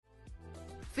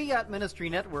Fiat Ministry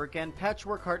Network and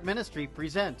Patchwork Heart Ministry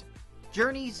present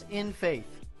Journeys in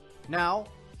Faith. Now,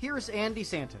 here's Andy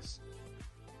Santis.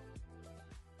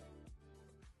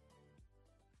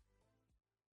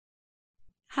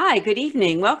 Hi, good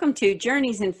evening. Welcome to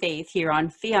Journeys in Faith here on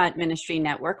Fiat Ministry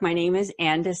Network. My name is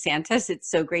Ann DeSantis.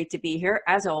 It's so great to be here,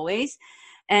 as always.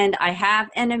 And I have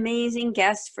an amazing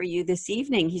guest for you this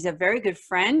evening. He's a very good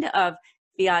friend of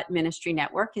Fiat Ministry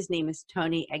Network. His name is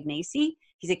Tony Agnesi.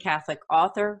 He's a Catholic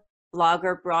author,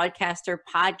 blogger, broadcaster,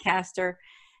 podcaster,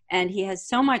 and he has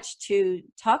so much to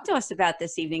talk to us about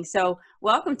this evening. So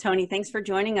welcome, Tony. Thanks for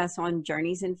joining us on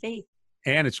Journeys in Faith.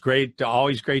 And it's great,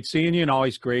 always great seeing you, and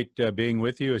always great being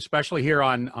with you, especially here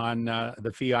on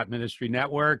the Fiat Ministry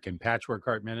Network and Patchwork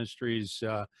Heart Ministries,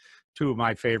 two of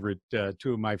my favorite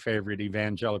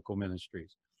evangelical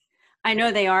ministries. I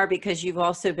know they are because you've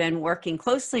also been working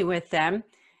closely with them,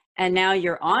 and now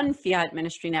you're on Fiat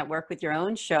Ministry Network with your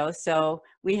own show. So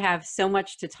we have so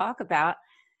much to talk about.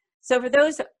 So for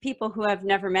those people who have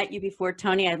never met you before,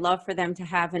 Tony, I'd love for them to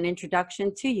have an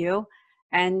introduction to you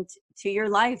and to your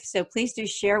life. So please do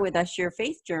share with us your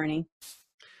faith journey.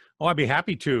 Oh, I'd be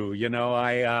happy to. You know,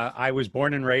 I was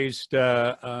born and raised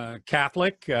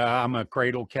Catholic. I'm a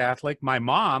cradle Catholic. My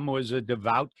mom was a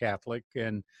devout Catholic,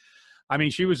 and I mean,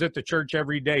 she was at the church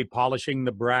every day, polishing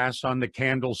the brass on the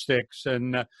candlesticks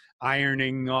and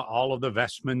ironing all of the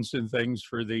vestments and things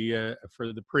for the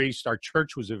priest. Our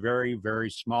church was a very, very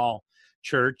small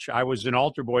church. I was an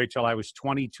altar boy till I was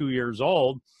 22 years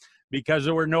old because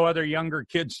there were no other younger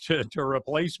kids to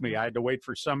replace me. I had to wait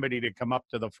for somebody to come up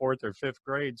to the 4th or 5th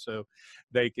grade so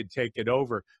they could take it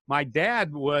over. My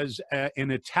dad was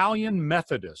an Italian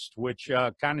Methodist, which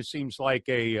kind of seems like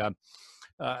an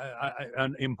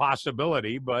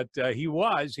impossibility, but he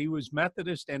was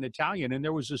Methodist and Italian, and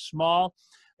there was a small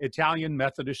Italian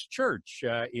Methodist church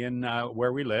in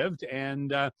where we lived,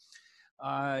 and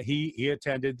he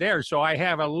attended there. So I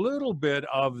have a little bit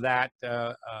of that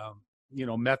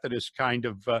Methodist kind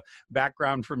of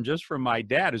background from my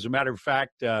dad. As a matter of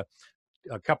fact, a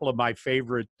couple of my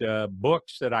favorite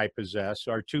books that I possess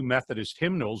are two Methodist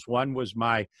hymnals. One was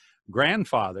my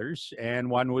grandfather's and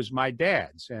one was my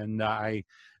dad's, and I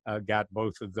got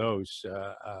both of those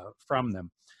from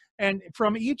them. And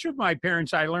from each of my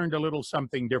parents, I learned a little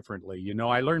something differently. You know,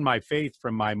 I learned my faith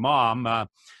from my mom.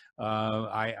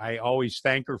 I always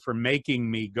thank her for making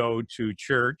me go to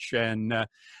church and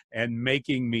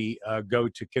making me go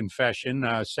to confession.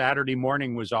 Saturday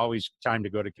morning was always time to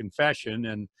go to confession,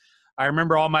 and I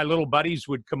remember all my little buddies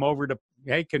would come over to,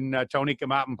 hey, can Tony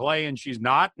come out and play? And she's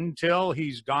not until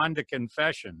he's gone to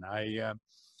confession. I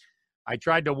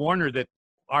tried to warn her that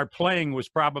our playing was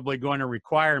probably going to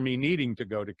require me needing to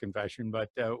go to confession, but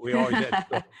we always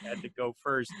had to go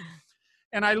first.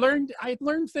 And I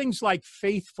learned things like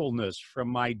faithfulness from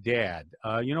my dad.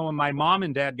 When my mom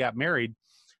and dad got married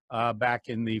back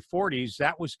in the 40s,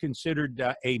 that was considered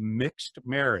a mixed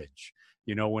marriage,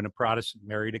 you know, when a Protestant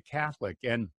married a Catholic.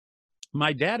 And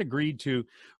my dad agreed to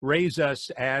raise us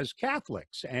as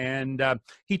Catholics, and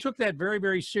he took that very,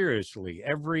 very seriously.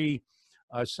 Every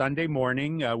Sunday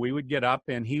morning, we would get up,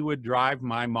 and he would drive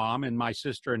my mom and my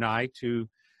sister and I to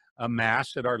a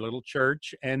Mass at our little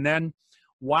church. And then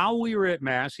while we were at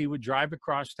Mass, he would drive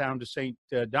across town to St.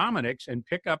 Dominic's and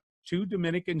pick up two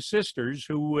Dominican sisters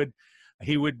who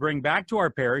he would bring back to our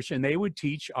parish, and they would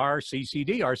teach our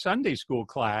CCD, our Sunday school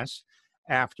class,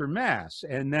 after Mass.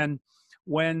 And then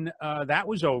when that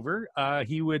was over,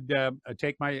 he would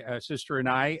take my sister and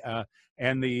I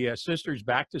and the sisters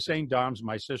back to St. Dom's.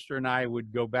 My sister and I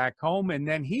would go back home, and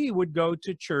then he would go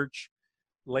to church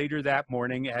later that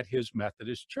morning at his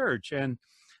Methodist church. And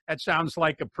that sounds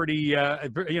like a pretty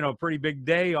big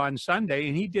day on Sunday.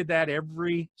 And he did that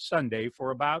every Sunday for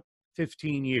about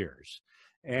 15 years.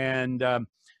 And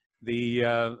he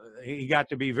got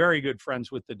to be very good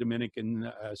friends with the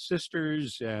Dominican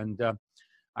sisters. And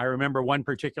I remember one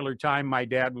particular time my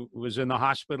dad was in the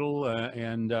hospital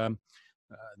and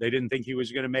they didn't think he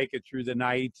was going to make it through the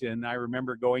night. And I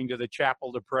remember going to the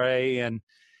chapel to pray. And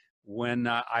when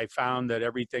I found that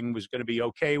everything was going to be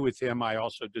okay with him, I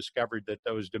also discovered that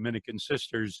those Dominican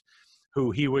sisters,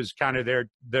 who he was kind of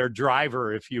their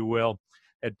driver, if you will,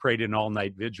 had prayed an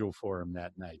all-night vigil for him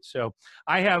that night. So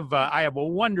I have a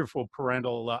wonderful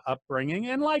parental upbringing.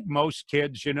 And like most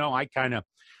kids, you know, I kind of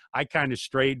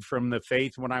strayed from the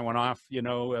faith when I went off,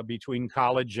 between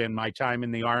college and my time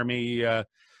in the Army.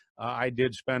 I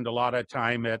did spend a lot of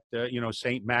time at,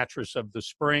 St. Mattress of the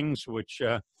Springs, which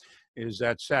is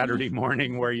that Saturday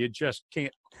morning where you just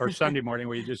can't, or Sunday morning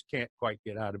where you just can't quite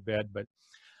get out of bed. But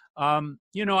I've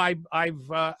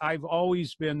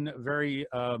always been very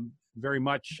very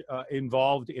much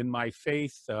involved in my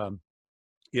faith.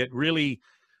 It really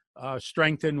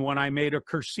strengthened when I made a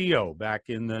Cursillo back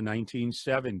in the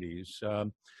 1970s.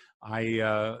 The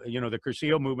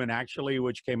Cursillo movement actually,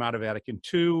 which came out of Vatican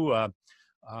II,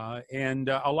 and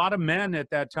a lot of men at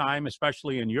that time,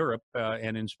 especially in Europe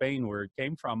and in Spain, where it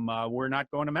came from, were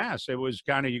not going to Mass. It was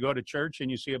kind of, you go to church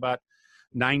and you see about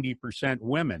 90%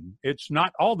 women. It's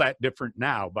not all that different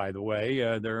now, by the way.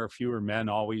 There are fewer men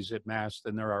always at Mass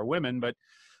than there are women, but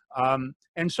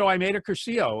and so I made a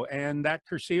Cursillo, and that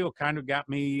Cursillo kind of got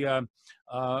me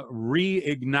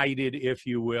reignited, if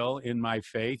you will, in my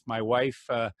faith. My wife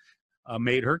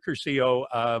made her Cursillo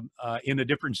in a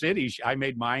different city. I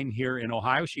made mine here in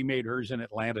Ohio. She made hers in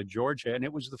Atlanta, Georgia, and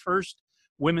it was the first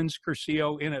women's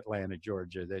Cursillo in Atlanta,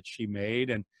 Georgia that she made.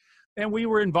 And we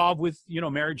were involved with,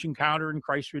 Marriage Encounter and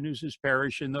Christ Renews His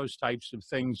Parish and those types of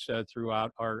things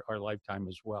throughout our lifetime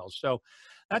as well. So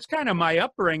that's kind of my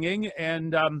upbringing.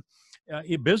 And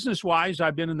business-wise,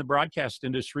 I've been in the broadcast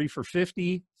industry for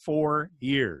 54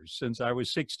 years. Since I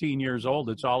was 16 years old,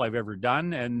 it's all I've ever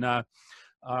done. And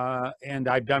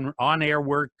I've done on-air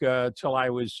work till I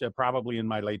was probably in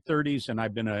my late 30s, and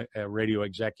I've been a radio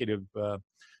executive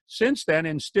since then,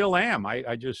 and still am. I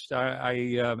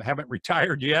haven't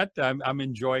retired yet. I'm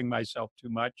enjoying myself too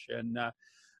much, and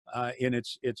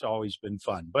it's always been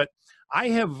fun. But I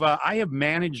have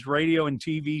managed radio and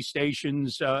TV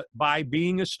stations by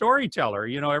being a storyteller.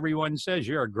 Everyone says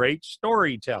you're a great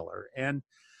storyteller, and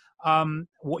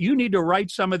you need to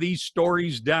write some of these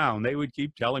stories down. They would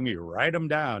keep telling me, write them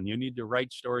down. You need to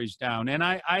write stories down. And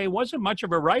I wasn't much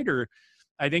of a writer.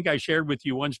 I think I shared with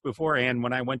you once before, and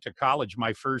when I went to college,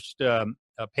 my first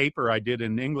paper I did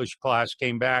in English class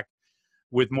came back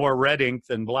with more red ink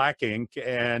than black ink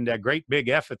and a great big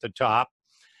F at the top.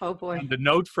 Oh, boy. And a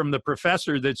note from the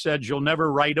professor that said, you'll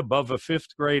never write above a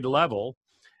 5th grade level.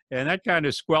 And that kind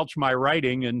of squelched my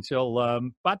writing until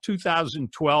about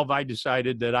 2012, I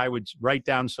decided that I would write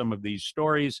down some of these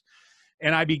stories.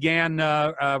 And I began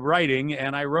writing,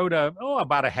 and I wrote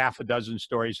about a half a dozen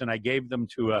stories, and I gave them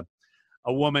to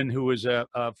a woman who was a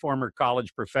former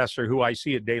college professor who I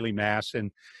see at daily Mass.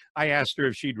 And I asked her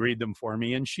if she'd read them for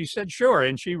me, and she said, sure.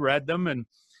 And she read them. And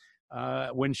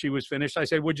when she was finished, I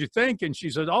said, what'd you think? And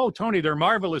she said, oh, Tony, they're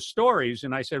marvelous stories.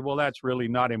 And I said, well, that's really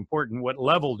not important. What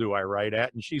level do I write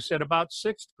at? And she said, about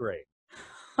 6th grade.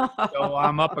 So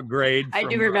I'm up a grade. I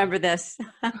do remember this.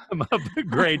 I'm up a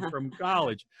grade from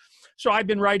college. So I've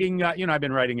been writing, I've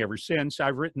been writing ever since.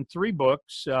 I've written 3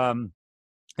 books.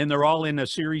 And they're all in a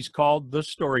series called The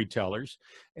Storytellers.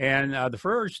 And the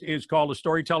first is called A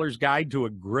Storyteller's Guide to a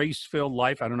Grace-Filled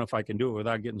Life. I don't know if I can do it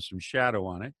without getting some shadow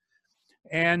on it.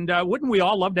 And wouldn't we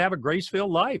all love to have a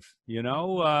grace-filled life?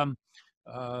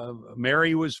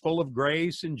 Mary was full of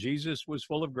grace and Jesus was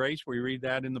full of grace. We read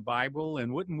that in the Bible.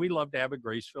 And wouldn't we love to have a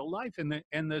grace-filled life?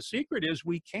 And the secret is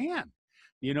we can.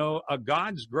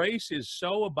 God's grace is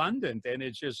so abundant, and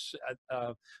it's just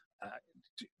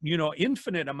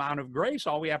infinite amount of grace.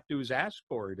 All we have to do is ask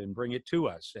for it and bring it to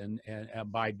us, and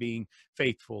by being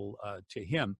faithful to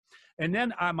Him. And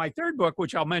then my third book,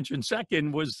 which I'll mention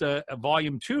second, was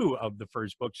volume 2 of the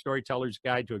first book, Storyteller's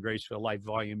Guide to a Grace-Filled Life,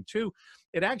 volume 2.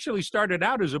 It actually started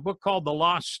out as a book called The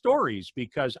Lost Stories,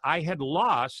 because I had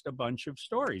lost a bunch of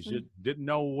stories. Didn't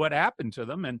know what happened to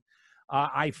them. And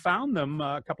I found them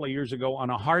a couple of years ago on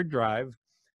a hard drive,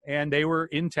 and they were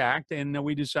intact, and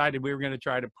we decided we were going to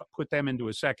try to put them into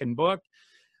a second book.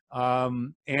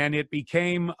 And it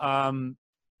became, The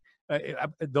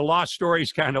Lost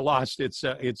Stories kind of lost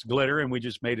its glitter, and we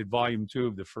just made it volume 2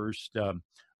 of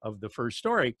the first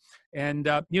story. And,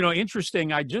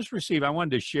 interesting, I just received, I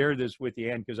wanted to share this with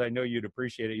you, Ann, because I know you'd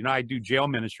appreciate it. I do jail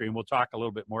ministry, and we'll talk a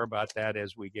little bit more about that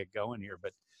as we get going here.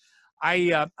 But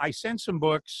I sent some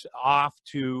books off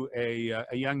to a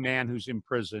young man who's in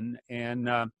prison, and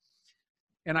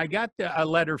I got a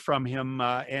letter from him,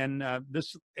 and I'm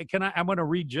going to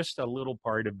read just a little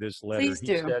part of this letter. Please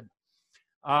do. He said,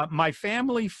 my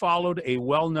family followed a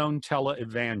well-known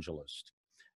televangelist,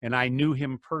 and I knew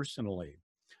him personally.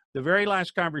 The very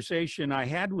last conversation I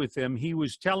had with him, he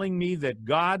was telling me that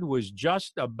God was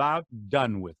just about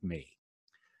done with me.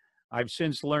 I've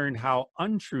since learned how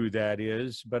untrue that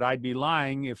is, but I'd be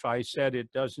lying if I said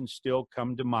it doesn't still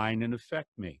come to mind and affect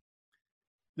me.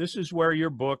 This is where your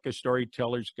book, A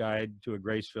Storyteller's Guide to a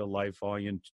Grace-Filled Life,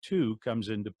 Volume 2, comes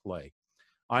into play.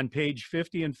 On page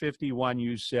 50 and 51,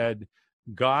 you said,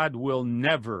 God will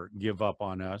never give up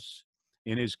on us.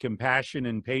 In His compassion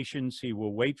and patience, He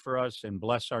will wait for us and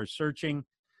bless our searching.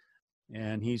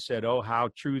 And he said, oh,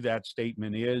 how true that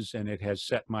statement is, and it has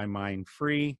set my mind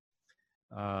free.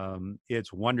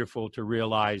 It's wonderful to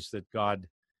realize that God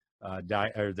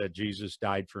or that Jesus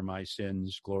died for my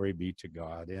sins. Glory be to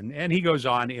God. And he goes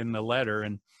on in the letter.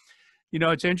 And, you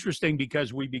know, it's interesting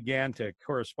because we began to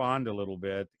correspond a little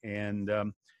bit. And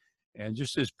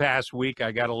just this past week,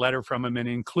 I got a letter from him, and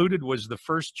included was the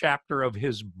first chapter of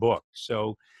his book.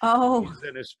 So he's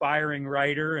an aspiring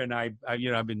writer, and I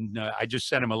just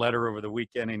sent him a letter over the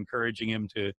weekend encouraging him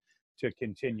to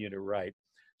continue to write.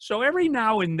 So every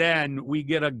now and then we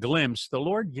get a glimpse. The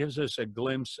Lord gives us a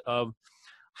glimpse of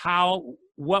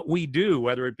what we do,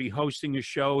 whether it be hosting a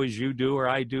show as you do or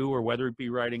I do, or whether it be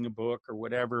writing a book or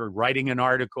whatever, writing an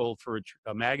article for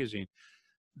a magazine,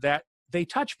 that they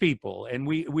touch people, and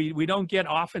we don't get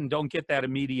that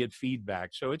immediate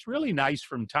feedback. So it's really nice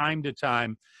from time to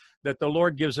time that the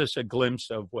Lord gives us a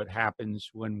glimpse of what happens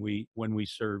when we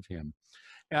serve him.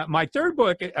 My third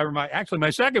book, or my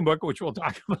second book, which we'll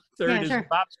talk about third, is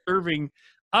about serving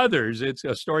others. It's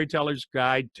a storyteller's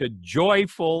guide to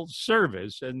joyful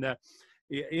service. And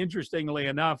interestingly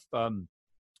enough,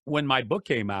 when my book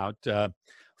came out,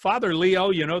 Father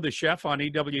Leo, you know, the chef on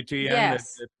EWTN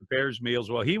that prepares meals.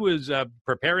 Well, he was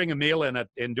preparing a meal and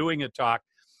doing a talk,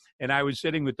 and I was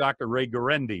sitting with Dr. Ray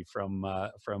Guarendi from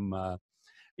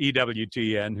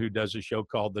EWTN, who does a show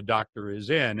called The Doctor Is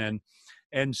In.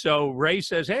 And so Ray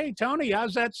says, "Hey, Tony,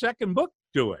 how's that second book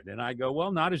doing?" And I go,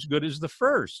 "Well, not as good as the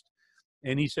first."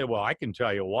 And he said, "Well, I can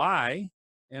tell you why."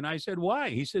 And I said, "Why?"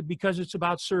 He said, "Because it's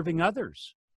about serving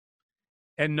others.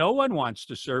 And no one wants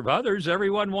to serve others.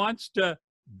 Everyone wants to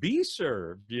be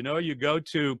served." You know, you go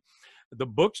to the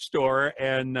bookstore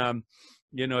and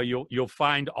you know, you'll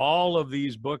find all of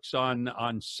these books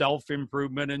on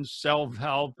self-improvement and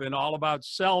self-help and all about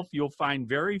self. You'll find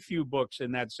very few books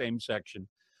in that same section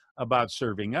about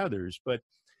serving others. But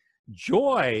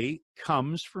joy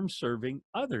comes from serving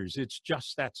others. It's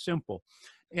just that simple.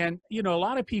 And, you know, a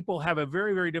lot of people have a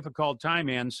very, very difficult time,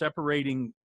 Ann,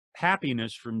 separating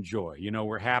happiness from joy. You know,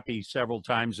 we're happy several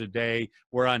times a day.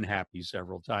 We're unhappy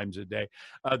several times a day.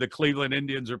 The Cleveland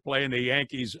Indians are playing the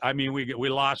Yankees. I mean, we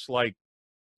lost like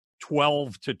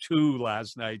 12-2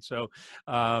 last night. So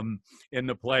in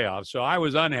the playoffs. So I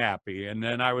was unhappy. And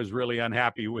then I was really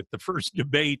unhappy with the first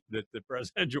debate that the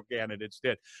presidential candidates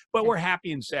did. But we're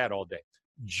happy and sad all day.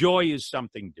 Joy is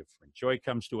something different. Joy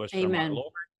comes to us from our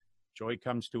Lord. Joy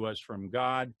comes to us from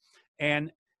God.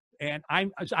 And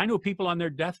I know people on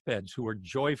their deathbeds who are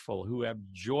joyful, who have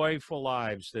joyful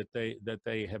lives that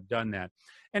they have done that.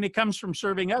 And it comes from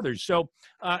serving others. So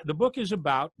the book is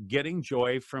about getting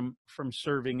joy from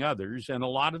serving others. And a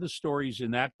lot of the stories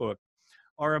in that book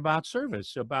are about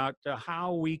service, about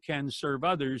how we can serve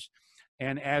others.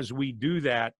 And as we do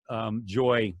that,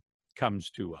 joy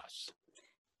comes to us.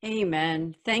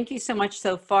 Amen. Thank you so much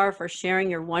so far for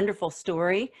sharing your wonderful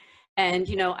story. And,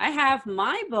 you know, I have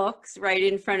my books right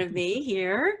in front of me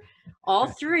here, all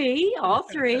three.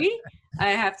 I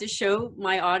have to show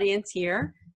my audience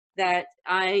here that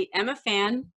I am a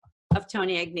fan of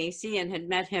Tony Agnesi and had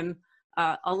met him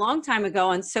a long time ago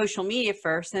on social media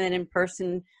first, and then in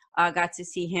person got to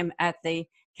see him at the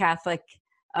Catholic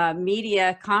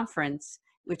Media Conference,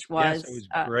 which was... Yes, it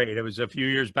was great. It was a few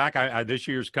years back. This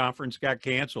year's conference got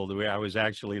canceled. I was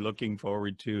actually looking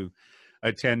forward to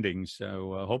attending.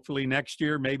 So hopefully next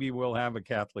year, maybe we'll have a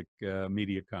Catholic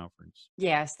media conference.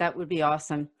 Yes, that would be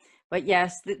awesome. But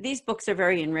yes, these books are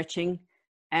very enriching,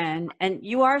 and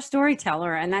you are a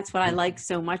storyteller. And that's what I like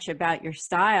so much about your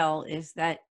style, is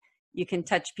that you can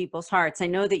touch people's hearts. I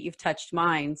know that you've touched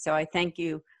mine. So I thank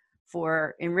you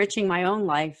for enriching my own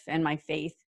life and my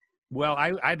faith. Well,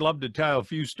 I'd love to tell a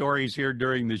few stories here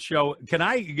during the show. Can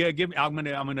I give? I'm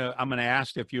gonna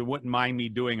ask if you wouldn't mind me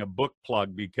doing a book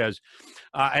plug, because,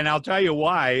 and I'll tell you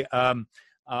why.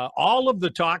 All of the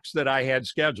talks that I had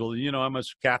scheduled, you know, I'm a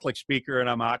Catholic speaker and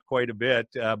I'm out quite a bit.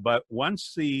 But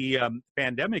once the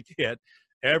pandemic hit,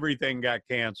 everything got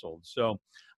canceled. So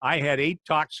I had 8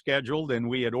 talks scheduled, and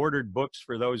we had ordered books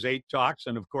for those 8 talks.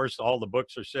 And of course, all the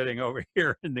books are sitting over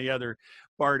here in the other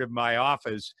part of my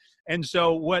office. And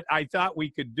so what I thought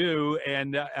we could do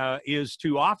is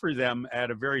to offer them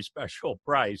at a very special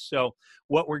price. So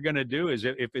what we're going to do is,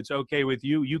 if it's okay with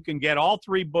you, you can get all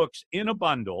 3 books in a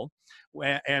bundle.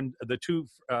 And the 2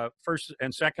 first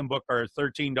and second book are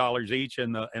 $13 each,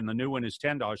 and the new one is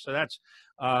 $10. So that's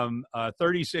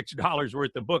 $36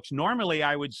 worth of books. Normally,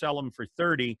 I would sell them for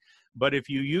 $30, but if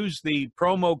you use the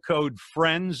promo code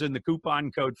FRIENDS and the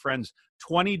coupon code FRIENDS,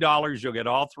 $20, you'll get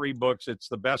all 3 books. It's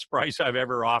the best price I've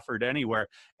ever offered anywhere.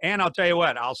 And I'll tell you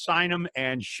what, I'll sign them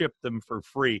and ship them for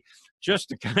free, just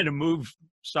to kind of move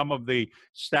some of the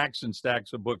stacks and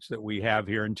stacks of books that we have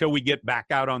here until we get back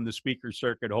out on the speaker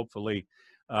circuit, hopefully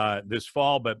this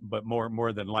fall, but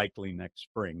more than likely next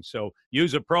spring. So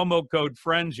use a promo code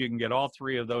FRIENDS. You can get all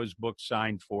 3 of those books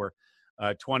signed for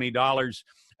 $20.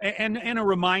 And a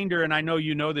reminder, and I know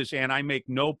you know this, Ann, I make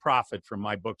no profit from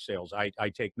my book sales. I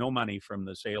take no money from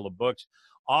the sale of books.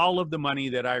 All of the money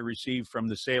that I receive from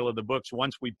the sale of the books,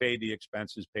 once we pay the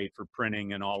expenses, paid for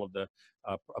printing and all of the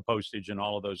postage and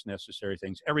all of those necessary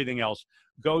things, everything else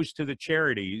goes to the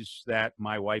charities that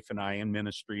my wife and I, and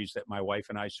ministries that my wife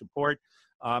and I support,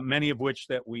 many of which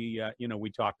that we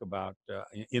talk about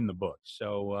in the book.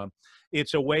 So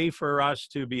it's a way for us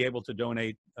to be able to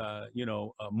donate,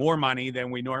 more money than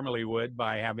we normally would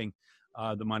by having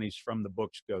the monies from the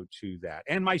books go to that.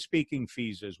 And my speaking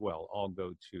fees as well all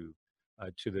go to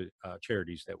the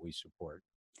charities that we support.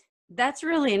 That's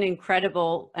really an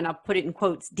incredible, and I'll put it in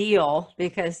quotes, deal,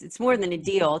 because it's more than a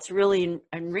deal. It's really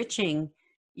enriching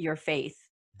your faith,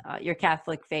 your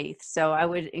Catholic faith. So I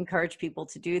would encourage people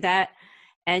to do that.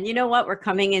 And you know what? We're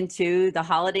coming into the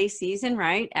holiday season,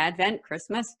 right? Advent,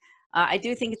 Christmas. I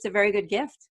do think it's a very good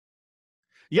gift.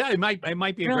 Yeah, it might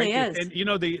be a really great gift. is.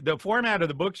 And the format of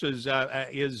the books is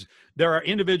there are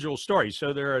individual stories.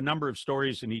 So there are a number of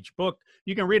stories in each book.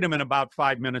 You can read them in about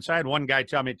 5 minutes. I had one guy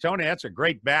tell me, Tony, that's a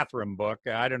great bathroom book.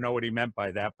 I don't know what he meant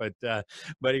by that,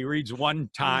 but he reads one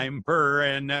time per,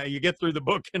 and you get through the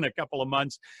book in a couple of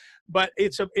months. But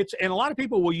it's and a lot of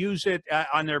people will use it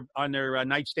on their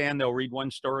nightstand. They'll read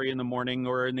one story in the morning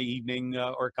or in the evening,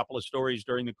 or a couple of stories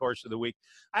during the course of the week.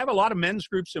 I have a lot of men's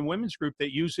groups and women's group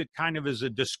that use it kind of as a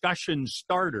discussion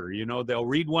starter. They'll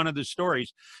read one of the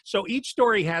stories. So each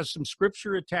story has some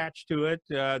scripture attached to it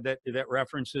that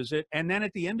references it, and then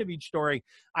at the end of each story,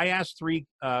 I ask 3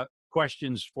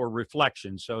 questions for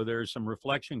reflection. So there's some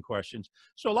reflection questions.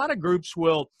 So a lot of groups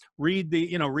will read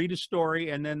a story,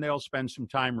 and then they'll spend some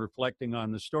time reflecting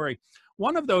on the story.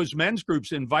 One of those men's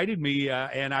groups invited me,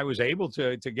 and I was able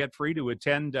to get free to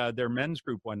attend their men's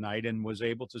group one night, and was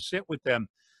able to sit with them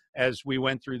as we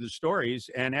went through the stories.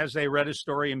 And as they read a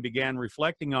story and began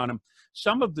reflecting on them,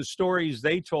 some of the stories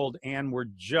they told, Ann, were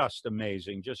just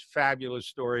amazing, just fabulous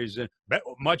stories,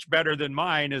 much better than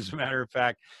mine, as a matter of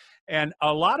fact. And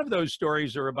a lot of those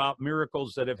stories are about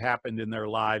miracles that have happened in their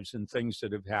lives and things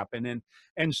that have happened.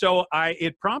 And so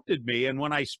it prompted me. And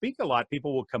when I speak a lot,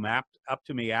 people will come up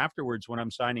to me afterwards when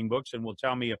I'm signing books and will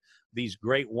tell me these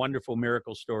great, wonderful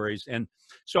miracle stories. And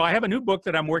so I have a new book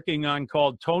that I'm working on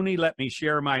called Tony, Let Me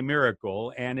Share My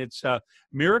Miracle. And it's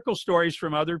miracle stories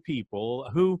from other people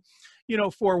who,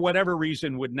 for whatever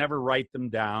reason, would never write them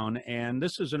down. And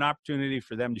this is an opportunity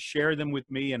for them to share them with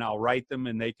me, and I'll write them,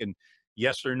 and they can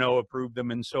yes or no approve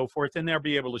them and so forth. And they'll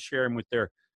be able to share them with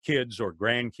their kids or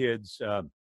grandkids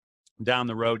down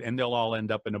the road, and they'll all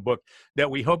end up in a book that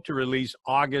we hope to release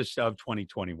August of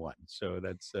 2021. So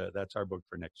that's our book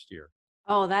for next year.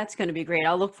 Oh, that's going to be great.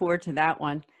 I'll look forward to that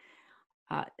one.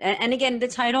 And again, the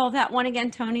title of that one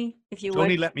again, Tony, if you would.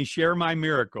 Tony, Let Me Share My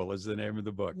Miracle is the name of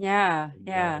the book. Yeah.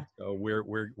 So we're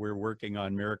working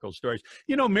on miracle stories.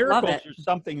 Miracles are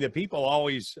something that people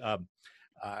always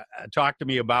talk to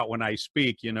me about when I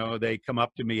speak. They come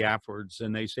up to me afterwards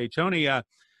and they say, Tony,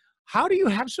 how do you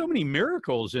have so many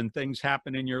miracles and things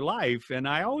happen in your life? And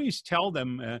I always tell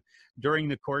them during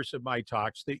the course of my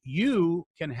talks that you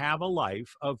can have a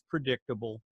life of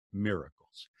predictable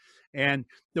miracles. And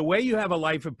the way you have a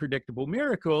life of predictable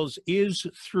miracles is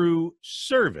through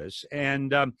service.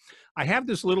 And I have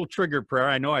this little trigger prayer.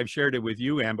 I know I've shared it with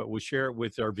you, Ann, but we'll share it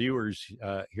with our viewers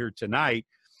here tonight.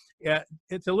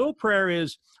 It's a little prayer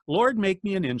is, Lord, make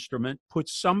me an instrument, put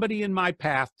somebody in my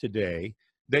path today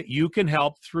that you can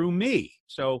help through me.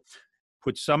 So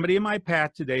put somebody in my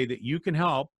path today that you can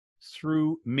help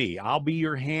through me. I'll be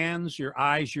your hands, your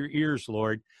eyes, your ears,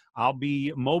 Lord. I'll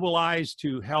be mobilized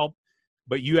to help,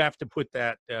 but you have to put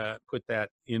that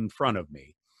in front of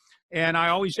me. And I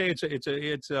always say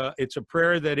it's a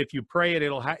prayer that if you pray it,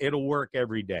 it'll work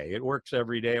every day. It works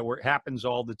every day. It happens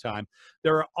all the time.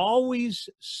 There are always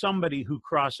somebody who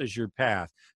crosses your path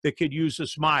that could use a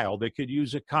smile, that could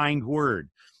use a kind word,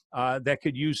 that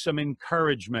could use some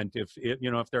encouragement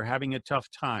if they're having a tough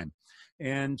time.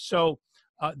 And so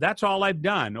that's all I've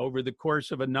done over the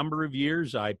course of a number of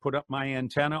years. I put up my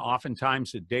antenna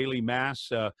oftentimes at daily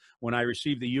mass. When I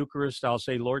receive the Eucharist, I'll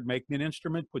say, Lord, make me an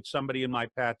instrument, put somebody in my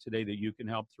path today that you can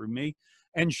help through me.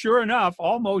 And sure enough,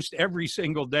 almost every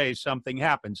single day, something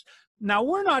happens. Now,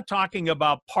 we're not talking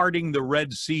about parting the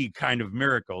Red Sea kind of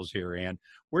miracles here, Ann.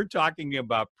 We're talking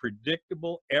about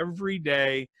predictable,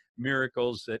 everyday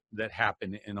miracles that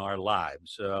happen in our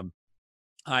lives.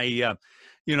 I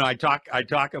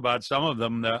talk about some of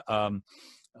them.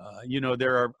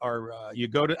 There are you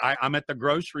go to, I'm at the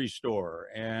grocery store,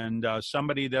 and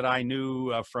somebody that I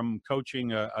knew from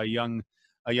coaching a young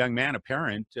man, a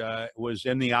parent, was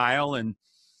in the aisle, and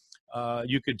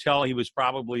you could tell he was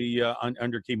probably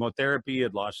under chemotherapy,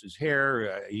 had lost his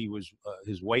hair,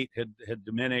 his weight had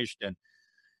diminished,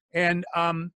 and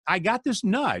I got this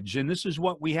nudge, and this is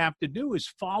what we have to do: is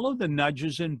follow the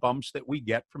nudges and bumps that we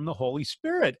get from the Holy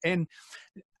Spirit. And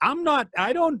I'm not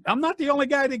the only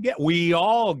guy to get. We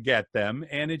all get them,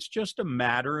 and it's just a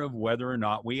matter of whether or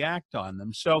not we act on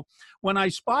them. So when I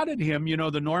spotted him,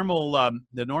 the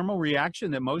normal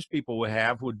reaction that most people would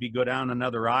have would be go down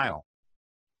another aisle.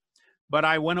 But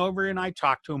I went over and I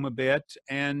talked to him a bit,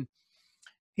 and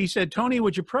he said, "Tony,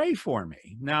 would you pray for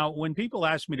me?" Now, when people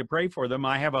ask me to pray for them,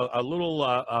 I have a little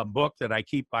book that I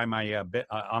keep by my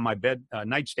on my bed,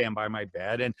 nightstand by my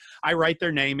bed, and I write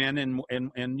their name in and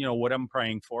what I'm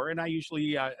praying for, and I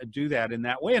usually do that in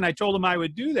that way. And I told him I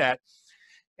would do that,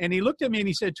 and he looked at me and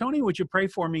he said, "Tony, would you pray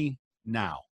for me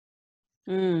now?"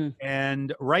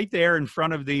 And right there in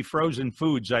front of the frozen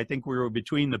foods, I think we were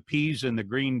between the peas and the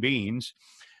green beans.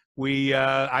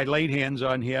 I laid hands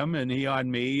on him and he on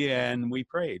me, and we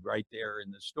prayed right there in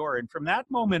the store. And from that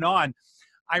moment on,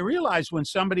 I realized when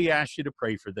somebody asks you to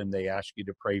pray for them, they ask you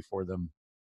to pray for them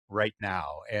right now.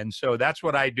 And so that's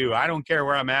what I do. I don't care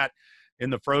where I'm at, in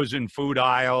the frozen food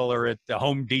aisle or at the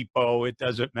Home Depot. It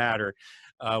doesn't matter.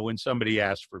 When somebody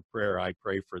asks for prayer, I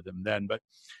pray for them then. But,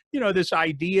 this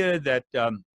idea that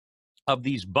of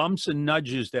these bumps and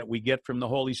nudges that we get from the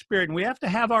Holy Spirit. And we have to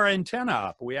have our antenna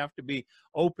up. We have to be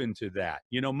open to that.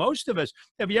 Most of us,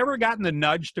 have you ever gotten the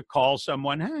nudge to call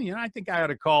someone? Hey, I think I ought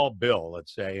to call Bill,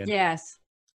 let's say. And, yes.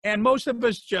 And most of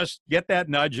us just get that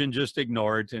nudge and just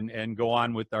ignore it and go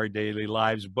on with our daily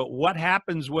lives. But what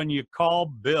happens when you call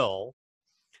Bill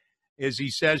is he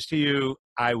says to you,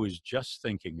 "I was just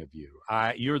thinking of you.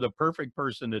 You're the perfect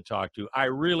person to talk to. I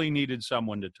really needed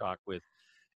someone to talk with."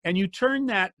 And you turn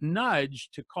that nudge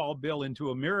to call Bill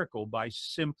into a miracle by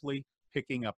simply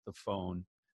picking up the phone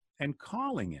and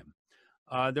calling him.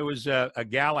 There was a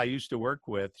gal I used to work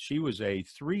with. She was a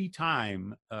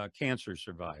 3-time cancer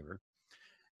survivor.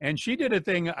 And she did a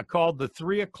thing called the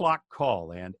 3 o'clock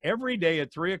call. And every day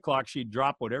at 3 o'clock, she'd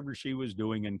drop whatever she was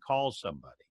doing and call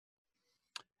somebody.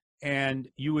 And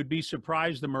you would be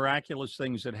surprised the miraculous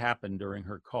things that happened during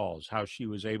her calls, how she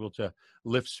was able to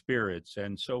lift spirits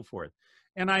and so forth.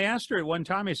 And I asked her at one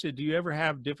time, I said, "Do you ever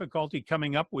have difficulty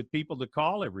coming up with people to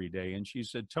call every day?" And she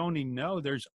said, "Tony, no,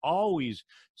 there's always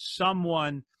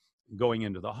someone going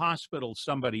into the hospital,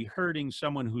 somebody hurting,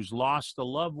 someone who's lost a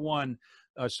loved one,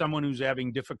 someone who's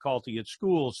having difficulty at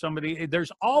school,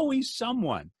 there's always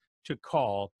someone to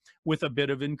call with a bit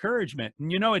of encouragement."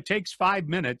 And it takes 5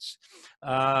 minutes.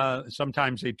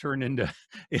 Sometimes they turn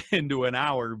into an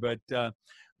hour,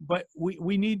 but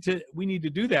we need to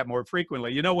do that more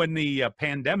frequently. When the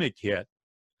pandemic hit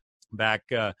back,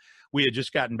 we had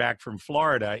just gotten back from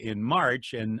Florida in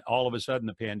March, and all of a sudden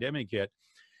the pandemic hit.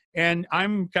 And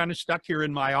I'm kind of stuck here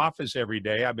in my office every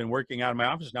day. I've been working out of my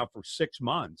office now for 6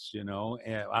 months,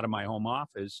 out of my home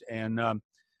office. And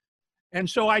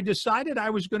so I decided I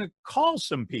was going to call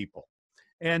some people.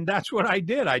 And that's what I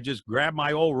did. I just grabbed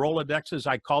my old Rolodexes.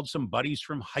 I called some buddies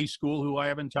from high school who I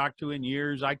haven't talked to in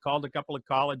years. I called a couple of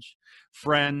college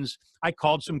friends. I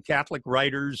called some Catholic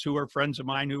writers who are friends of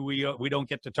mine who we don't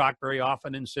get to talk very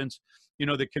often. And since,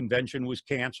 the convention was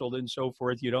canceled and so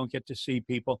forth, you don't get to see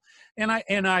people. And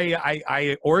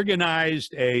I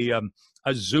organized a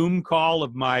Zoom call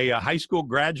of my high school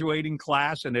graduating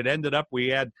class, and it ended up we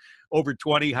had over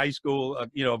 20 high school,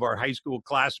 of our high school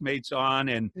classmates on.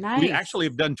 And nice. We actually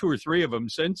have done 2 or 3 of them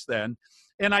since then.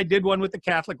 And I did one with the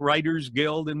Catholic Writers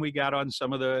Guild, and we got on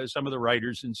some of the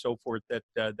writers and so forth that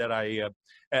I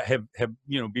have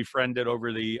befriended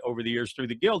over the years through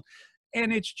the Guild.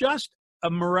 And it's just a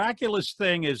miraculous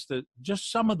thing is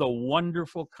just some of the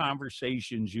wonderful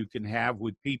conversations you can have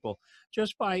with people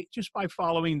just by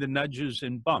following the nudges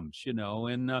and bumps,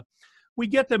 and we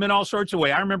get them in all sorts of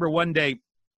ways. I remember one day,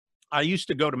 I used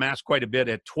to go to Mass quite a bit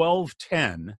at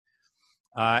 12:10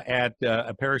 at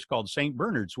a parish called St.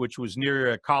 Bernard's, which was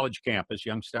near a college campus,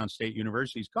 Youngstown State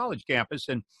University's college campus.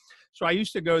 And so I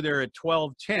used to go there at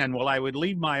 12:10. Well, I would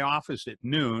leave my office at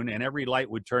noon, and every light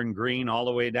would turn green all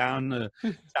the way down the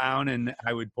town, and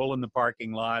I would pull in the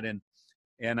parking lot, and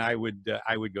I would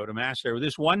go to Mass there.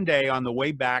 This one day on the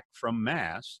way back from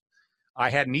Mass, I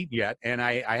hadn't eaten yet, and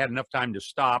I had enough time to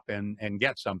stop and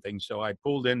get something. So I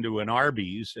pulled into an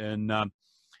Arby's, and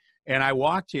I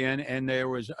walked in, and there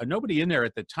was nobody in there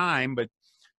at the time, but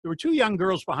there were 2 young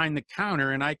girls behind the counter,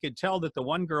 and I could tell that the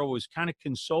one girl was kind of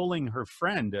consoling her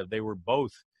friend. They were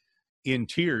both in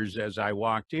tears as I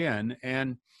walked in.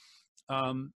 And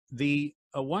the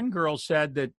one girl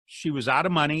said that she was out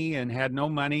of money and had no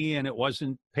money, and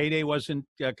payday wasn't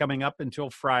coming up until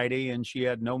Friday, and she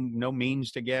had no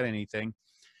means to get anything.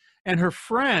 And her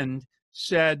friend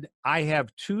said, I have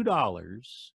 $2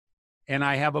 and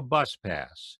I have a bus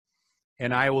pass,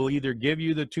 and I will either give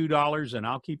you the $2 and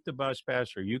I'll keep the bus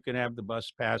pass, or you can have the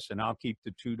bus pass and I'll keep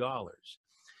the $2.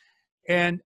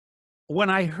 And when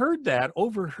I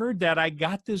overheard that, I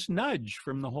got this nudge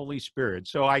from the Holy Spirit.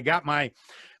 So I got my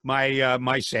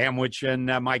sandwich and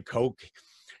my Coke,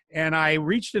 and I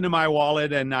reached into my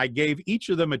wallet and I gave each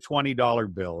of them a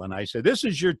 $20 bill. And I said, this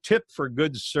is your tip for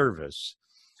good service.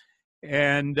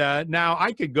 And now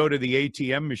I could go to the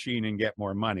ATM machine and get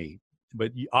more money,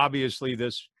 but obviously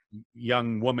this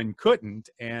young woman couldn't.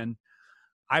 And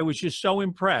I was just so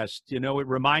impressed. It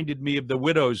reminded me of the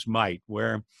widow's mite,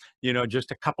 where,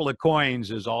 just a couple of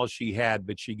coins is all she had,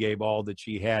 but she gave all that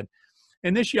she had.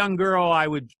 And this young girl, I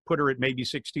would put her at maybe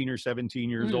 16 or 17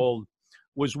 years old,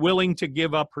 was willing to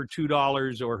give up her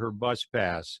 $2 or her bus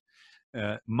pass.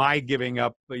 My giving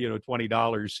up,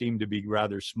 $20 seemed to be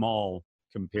rather small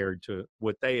compared to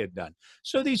what they had done.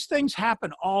 So these things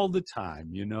happen all the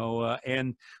time,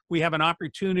 and we have an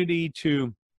opportunity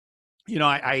to,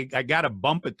 I got a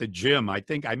bump at the gym. I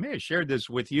think I may have shared this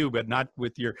with you, but not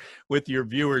with your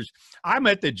viewers. I'm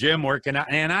at the gym working out,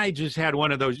 and I just had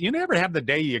one of those. You never have the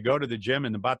day you go to the gym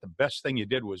and about the best thing you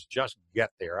did was just get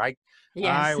there.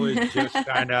 I was just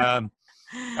kind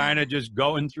of just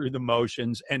going through the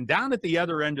motions. And down at the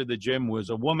other end of the gym was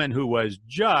a woman who was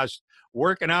just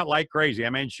working out like crazy. I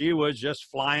mean, she was just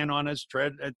flying on a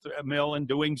treadmill and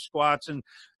doing squats. And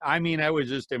I mean, I was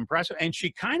just impressive. And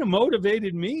she kind of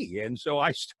motivated me. And so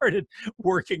I started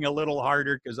working a little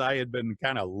harder because I had been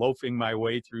kind of loafing my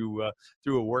way through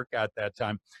a workout that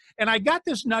time. And I got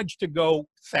this nudge to go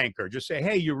thank her, just say,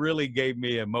 hey, you really gave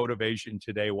me a motivation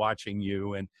today watching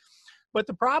you. But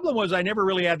the problem was I never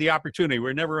really had the opportunity.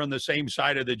 We're never on the same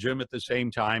side of the gym at the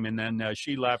same time. And then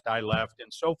she left, I left,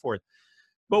 and so forth.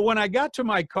 But when I got to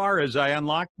my car, as I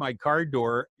unlocked my car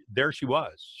door, there she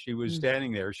was. She was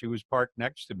standing there. She was parked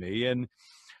next to me. And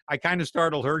I kind of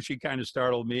startled her. She kind of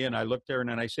startled me. And I looked at her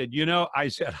and I said,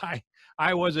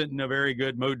 I wasn't in a very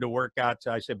good mood to work out.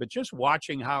 I said, but just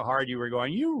watching how hard you were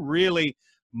going, you really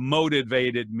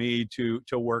motivated me to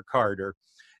work harder.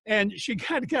 And she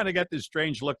kind of got this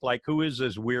strange look like, who is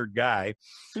this weird guy?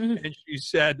 And she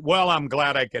said, well, I'm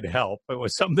glad I could help. It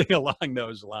was something along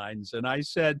those lines. And I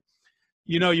said,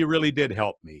 you really did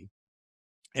help me.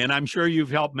 And I'm sure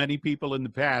you've helped many people in the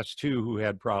past, too, who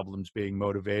had problems being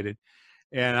motivated.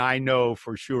 And I know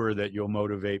for sure that you'll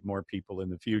motivate more people in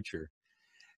the future.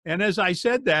 And as I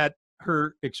said that,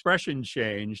 her expression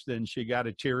changed, and she got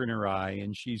a tear in her eye.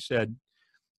 And she said,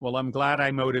 well, I'm glad I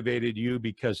motivated you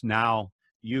because now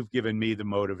you've given me the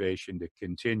motivation to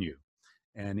continue,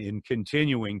 and in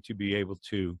continuing to be able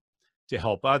to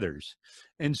help others.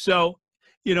 And so,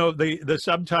 the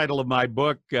subtitle of my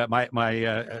book,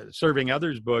 my Serving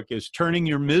Others book, is Turning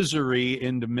Your Misery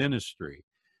into Ministry.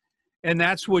 And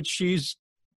that's what she's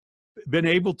been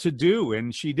able to do.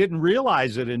 And she didn't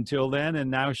realize it until then. And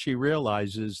now she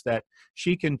realizes that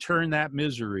she can turn that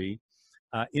misery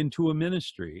into a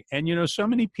ministry. And, so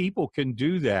many people can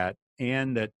do that.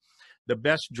 And that the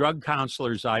best drug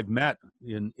counselors I've met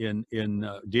in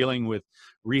dealing with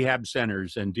rehab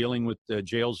centers and dealing with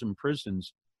jails and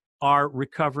prisons are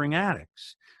recovering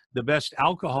addicts. The best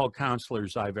alcohol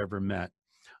counselors I've ever met,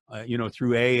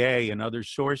 through AA and other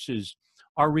sources,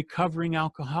 are recovering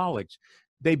alcoholics.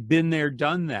 They've been there,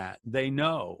 done that. They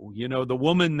know. The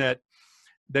woman that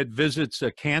visits a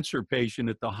cancer patient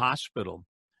at the hospital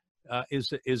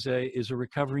is a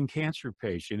recovering cancer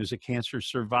patient, is a cancer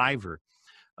survivor.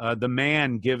 The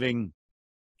man giving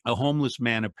a homeless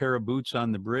man a pair of boots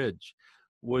on the bridge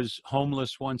was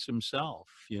homeless once himself.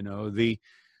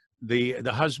 The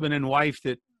husband and wife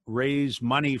that raise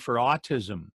money for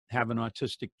autism have an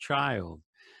autistic child.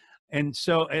 And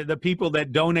so the people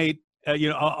that donate,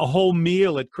 a whole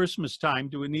meal at Christmas time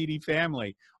to a needy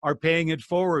family are paying it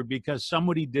forward because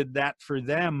somebody did that for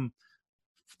them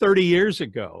 30 years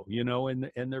ago,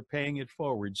 and they're paying it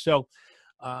forward. So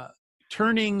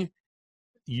turning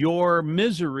your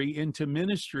misery into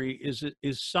ministry is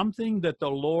something that the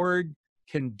Lord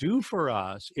can do for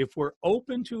us if we're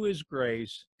open to his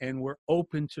grace and we're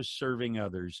open to serving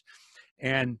others.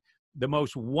 And the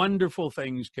most wonderful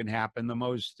things can happen. The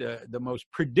most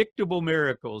predictable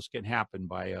miracles can happen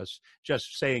by us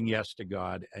just saying yes to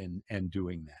God and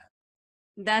doing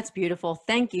that. That's beautiful.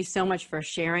 Thank you so much for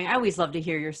sharing. I always love to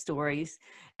hear your stories.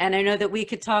 And I know that we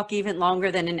could talk even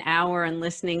longer than an hour and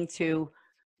listening to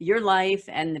your life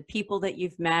and the people that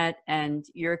you've met and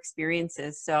your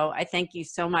experiences. So I thank you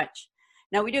so much.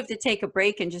 Now, we do have to take a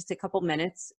break in just a couple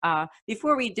minutes.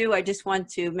 Before we do, I just want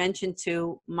to mention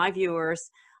to my viewers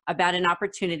about an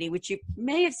opportunity which you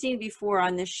may have seen before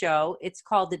on this show. It's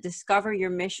called the Discover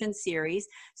Your Mission series.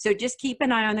 So just keep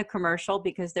an eye on the commercial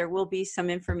because there will be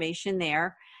some information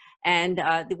there. And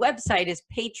the website is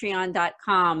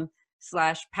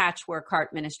patreon.com/Patchwork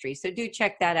Heart Ministry. So do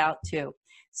check that out too.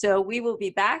 So we will be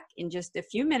back in just a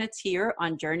few minutes here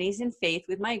on Journeys in Faith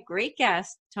with my great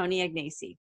guest, Tony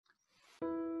Agnesi.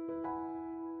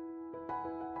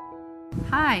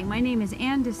 Hi, my name is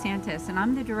Ann DeSantis, and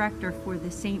I'm the director for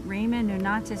the St. Raymond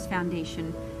Nonnatus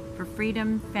Foundation for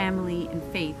Freedom, Family, and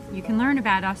Faith. You can learn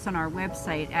about us on our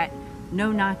website at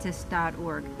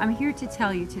nonnatus.org. I'm here to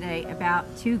tell you today about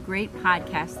two great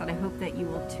podcasts that I hope that you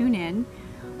will tune in.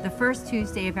 The first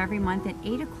Tuesday of every month at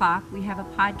 8 o'clock, we have a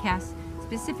podcast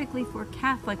specifically for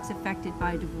Catholics affected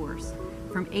by divorce.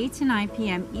 From 8 to 9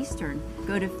 p.m. Eastern,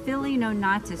 go to Philly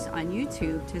Nonnatus on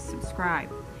YouTube to subscribe.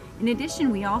 In addition,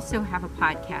 we also have a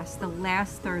podcast the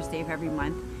last Thursday of every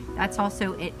month. That's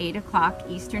also at 8 o'clock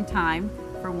Eastern Time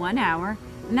for 1 hour.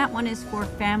 And that one is for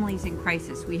families in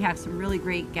crisis. We have some really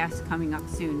great guests coming up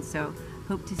soon, so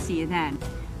hope to see you then.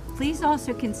 Please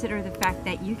also consider the fact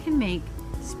that you can make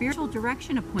spiritual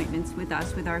direction appointments with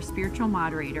us with our spiritual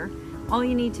moderator. All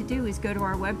you need to do is go to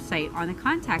our website on the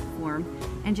contact form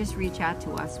and just reach out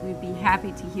to us. We'd be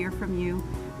happy to hear from you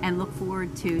and look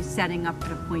forward to setting up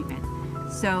an appointment.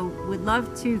 So we'd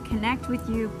love to connect with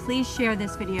you. Please share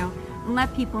this video and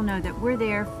let people know that we're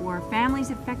there for families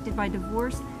affected by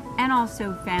divorce and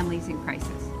also families in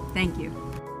crisis. Thank you.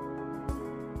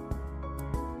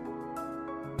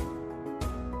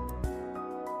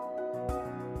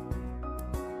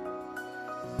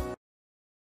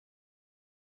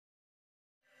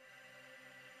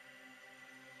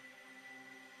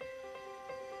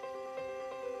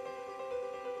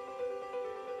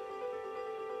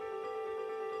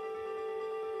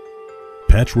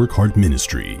 Patchwork Heart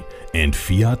Ministry and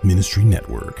Fiat Ministry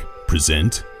Network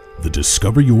present the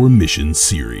Discover Your Mission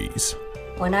series.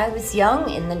 When I was young,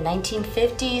 in the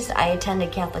 1950s, I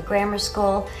attended Catholic grammar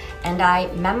school and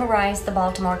I memorized the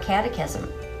Baltimore Catechism.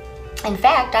 In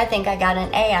fact, I think I got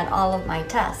an A on all of my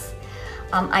tests.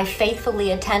 I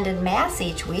faithfully attended Mass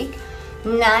each week,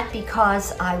 not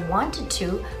because I wanted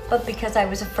to, but because I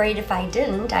was afraid if I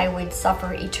didn't, I would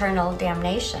suffer eternal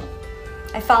damnation.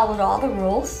 I followed all the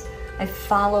rules. I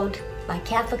followed my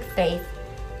Catholic faith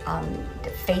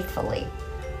faithfully.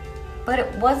 But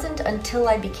it wasn't until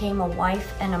I became a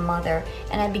wife and a mother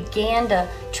and I began to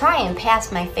try and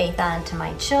pass my faith on to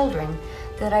my children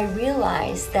that I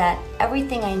realized that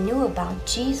everything I knew about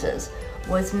Jesus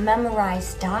was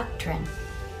memorized doctrine.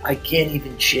 I can't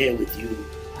even share with you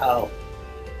how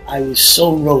I was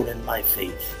so rooted in my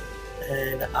faith.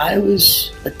 And I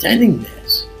was attending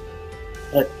Mass,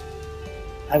 but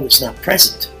I was not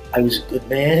present. I was a good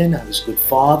man, I was a good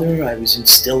father, I was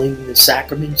instilling the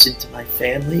sacraments into my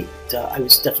family. I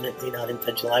was definitely not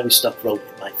intentional. I was stuck rooted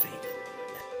in my faith.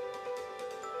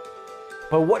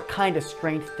 But what kind of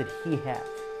strength did he have?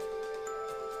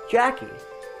 Jackie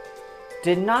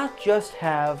did not just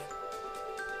have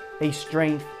a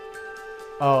strength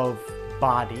of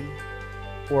body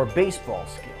or baseball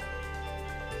skill.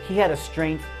 He had a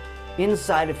strength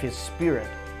inside of his spirit,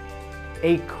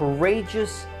 a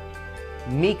courageous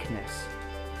meekness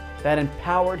that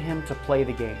empowered him to play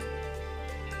the game.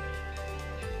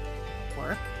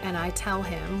 And I tell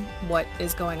him what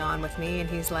is going on with me, and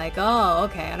he's like, oh,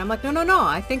 okay. And I'm like, no,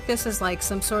 I think this is like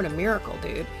some sort of miracle,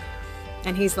 dude.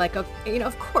 And he's like, oh,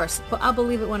 of course, but I'll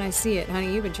believe it when I see it.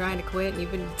 Honey, you've been trying to quit, and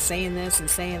you've been saying this and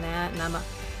saying that. And I'm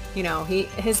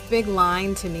his big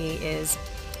line to me is,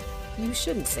 you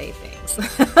shouldn't say things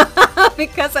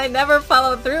because I never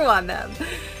follow through on them.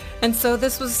 And so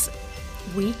this was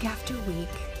week after week,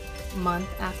 month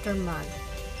after month.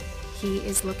 He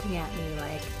is looking at me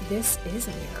like, this is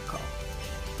a miracle.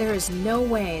 There is no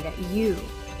way that you,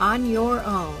 on your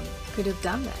own, could have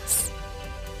done this.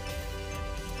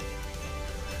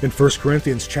 In 1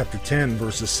 Corinthians chapter 10,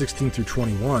 verses 16 through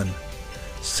 21,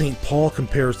 St. Paul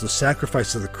compares the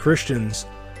sacrifice of the Christians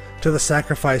to the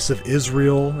sacrifice of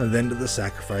Israel and then to the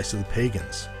sacrifice of the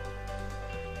pagans.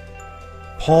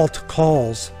 Paul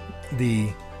calls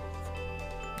the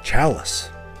chalice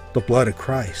the blood of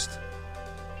Christ,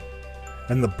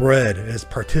 and the bread as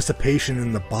participation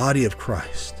in the body of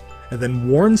Christ, and then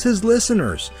warns his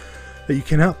listeners that you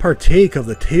cannot partake of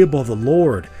the table of the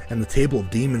Lord and the table of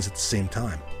demons at the same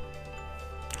time.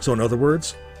 So in other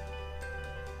words,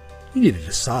 you need to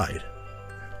decide,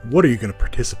 what are you going to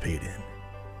participate in?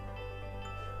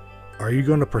 are you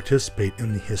going to participate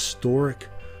in the historic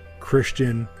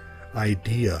Christian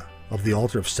idea of the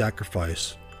altar of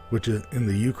sacrifice, which is in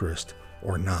the Eucharist,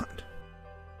 or not?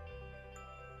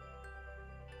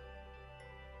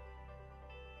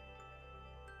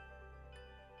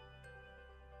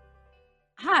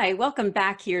 Hi, welcome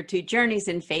back here to Journeys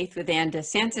in Faith with Ann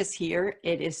DeSantis here.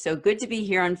 It is so good to be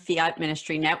here on Fiat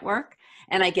Ministry Network.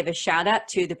 And I give a shout out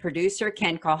to the producer,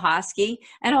 Ken Kohoski,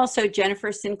 and also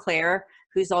Jennifer Sinclair,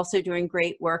 who's also doing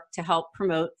great work to help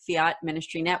promote Fiat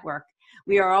Ministry Network.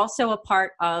 We are also a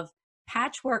part of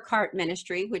Patchwork Heart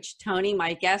Ministry, which Tony,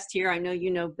 my guest here, I know you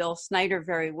know Bill Snyder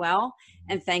very well,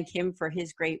 and thank him for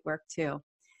his great work too.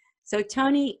 So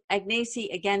Tony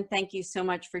Agnesi, again, thank you so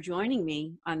much for joining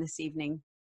me on this evening.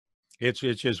 It's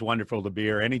just wonderful to be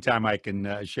here. Anytime I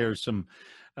can share some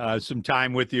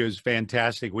time with you is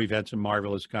fantastic. We've had some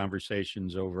marvelous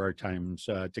conversations over our times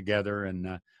together,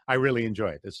 and I really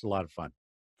enjoy it. It's a lot of fun.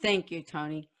 Thank you,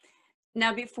 Tony.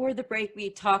 Now, before the break,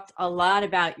 we talked a lot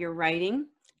about your writing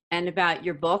and about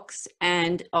your books,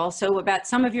 and also about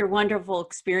some of your wonderful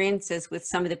experiences with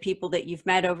some of the people that you've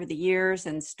met over the years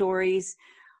and stories.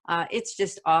 It's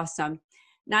just awesome.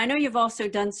 Now, I know you've also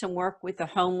done some work with the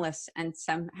homeless and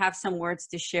have some words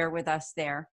to share with us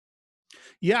there.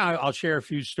 Yeah, I'll share a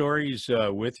few stories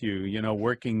with you. You know,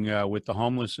 working with the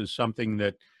homeless is something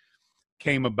that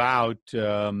came about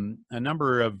a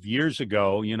number of years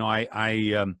ago. You know, I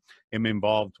am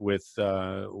involved with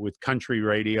country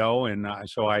radio, and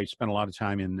so I spent a lot of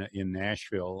time in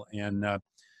Nashville. And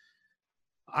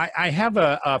I have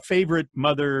a favorite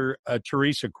Mother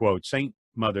Teresa quote, Saint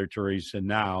Mother Teresa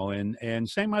now, and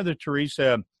Saint Mother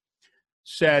Teresa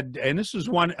said, and this is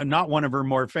not one of her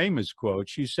more famous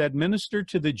quotes. She said, "Minister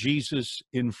to the Jesus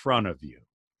in front of you."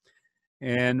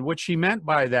 And what she meant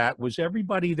by that was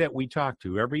everybody that we talked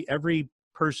to, every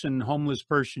person, homeless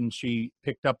person she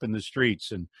picked up in the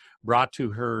streets and brought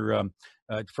to her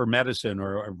for medicine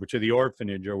or to the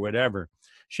orphanage or whatever,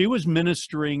 she was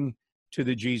ministering to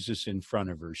the Jesus in front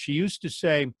of her. She used to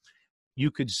say, "You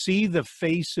could see the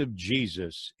face of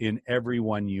Jesus in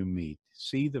everyone you meet.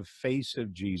 See the face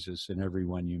of Jesus in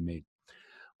everyone you meet."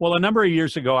 Well, a number of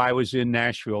years ago, I was in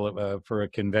Nashville for a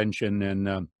convention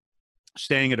and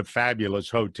staying at a fabulous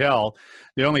hotel.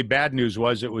 The only bad news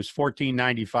was it was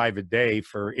 $14.95 a day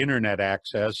for internet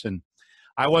access, and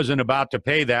I wasn't about to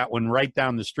pay that when right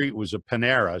down the street was a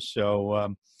Panera.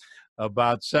 So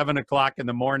about 7 o'clock in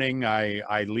the morning,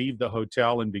 I leave the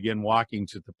hotel and begin walking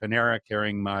to the Panera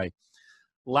carrying my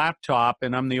laptop,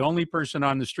 and I'm the only person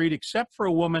on the street except for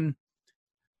a woman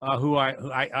who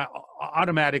I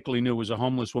automatically knew was a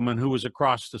homeless woman who was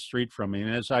across the street from me.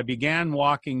 And as I began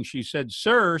walking, she said,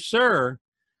 "Sir, sir."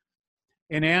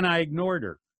 And I ignored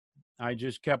her. I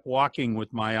just kept walking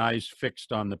with my eyes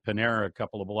fixed on the Panera a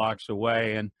couple of blocks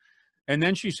away. And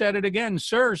then she said it again,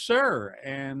 "Sir, sir."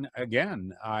 And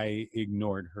again, I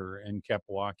ignored her and kept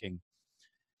walking.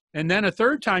 And then a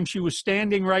third time, she was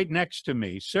standing right next to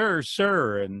me. "Sir,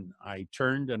 sir." And I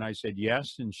turned and I said,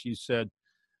 "Yes." And she said,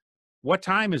 "What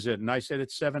time is it?" And I said,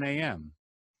 "It's 7 a.m.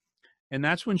 And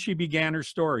that's when she began her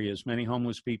story, as many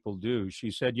homeless people do.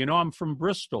 She said, "You know, I'm from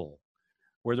Bristol,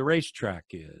 where the racetrack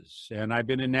is. And I've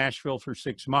been in Nashville for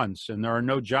 6 months, and there are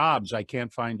no jobs. I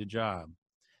can't find a job.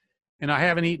 And I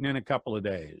haven't eaten in a couple of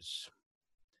days."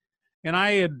 And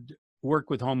I had worked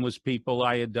with homeless people.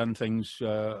 I had done things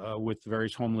with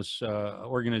various homeless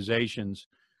organizations.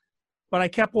 But I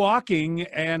kept walking,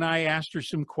 and I asked her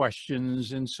some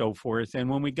questions and so forth. And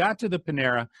when we got to the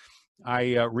Panera,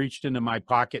 I reached into my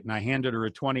pocket, and I handed her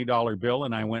a $20 bill,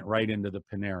 and I went right into the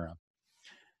Panera.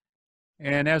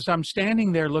 And as I'm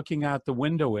standing there looking out the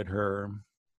window at her,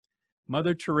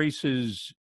 Mother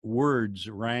Teresa's words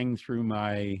rang through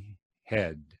my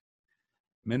head.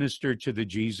 "Minister to the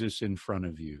Jesus in front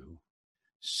of you.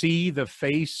 See the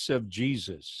face of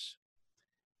Jesus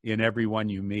in everyone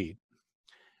you meet."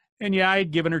 And yeah, I had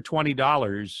given her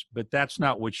 $20, but that's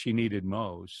not what she needed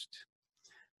most.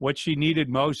 What she needed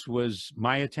most was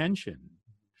my attention,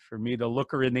 for me to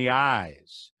look her in the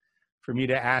eyes, for me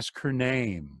to ask her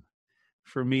name,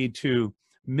 for me to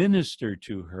minister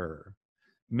to her,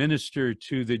 minister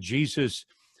to the Jesus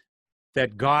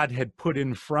that God had put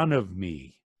in front of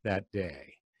me that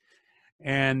day.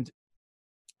 And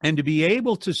to be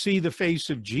able to see the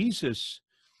face of Jesus,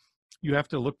 you have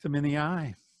to look them in the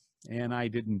eye. And I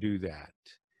didn't do that.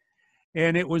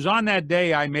 And it was on that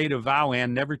day I made a vow,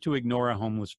 and never to ignore a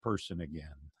homeless person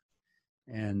again.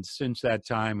 And since that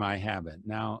time, I haven't.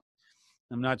 Now,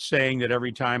 I'm not saying that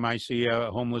every time I see a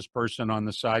homeless person on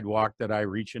the sidewalk that I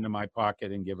reach into my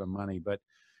pocket and give them money, but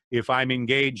if I'm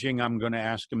engaging, I'm going to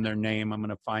ask them their name. I'm going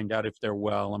to find out if they're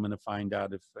well. I'm going to find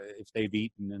out if they've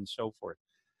eaten and so forth.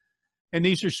 And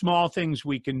these are small things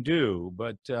we can do,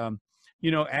 but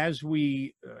as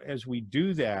we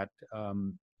do that,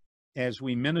 as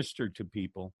we minister to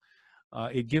people,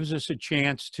 it gives us a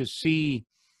chance to see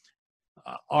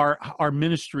our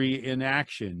ministry in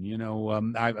action.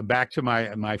 Back to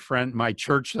my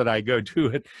church that I go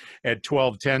to at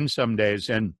 12:10 some days,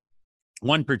 and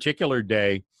one particular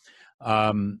day,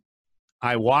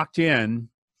 I walked in.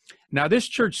 Now, this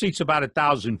church seats about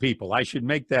 1,000 people. I should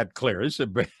make that clear. It's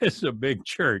a big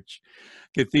church,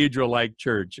 cathedral-like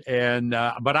church, and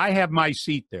but I have my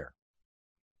seat there.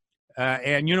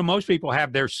 And most people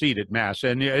have their seat at Mass,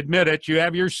 and admit it, you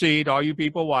have your seat, all you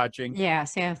people watching.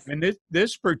 Yes. And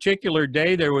this particular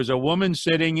day, there was a woman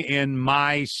sitting in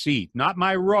my seat, not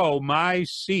my row, my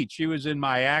seat. She was in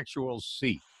my actual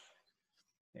seat.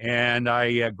 And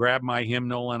I grabbed my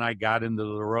hymnal and I got into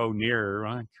the row near her.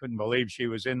 I couldn't believe she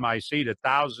was in my seat,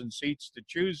 1,000 seats to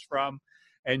choose from,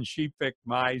 and she picked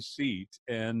my seat.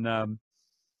 And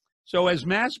so as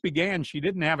Mass began, she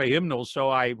didn't have a hymnal, so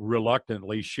I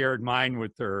reluctantly shared mine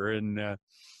with her,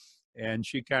 and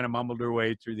she kind of mumbled her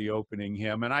way through the opening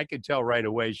hymn. And I could tell right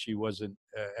away she wasn't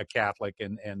a Catholic,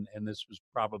 and this was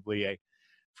probably a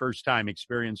first-time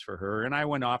experience for her. And I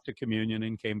went off to communion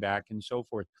and came back and so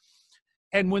forth.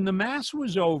 And when the Mass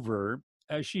was over,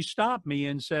 she stopped me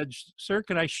and said, "Sir,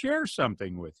 can I share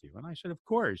something with you?" And I said, "Of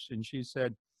course." And she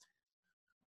said,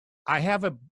 "I have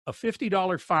a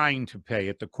 $50 fine to pay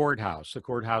at the courthouse. The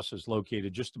courthouse is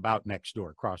located just about next door,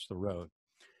 across the road.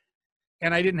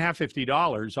 And I didn't have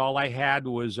 $50. All I had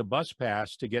was a bus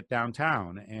pass to get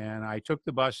downtown. And I took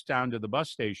the bus down to the bus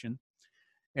station.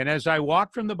 And as I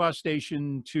walked from the bus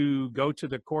station to go to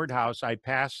the courthouse, I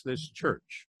passed this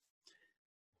church.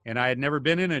 And I had never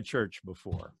been in a church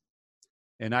before.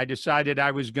 And I decided I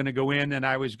was going to go in and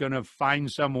I was going to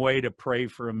find some way to pray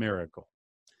for a miracle.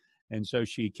 And so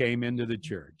she came into the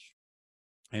church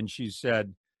and she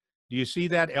said, "Do you see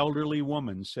that elderly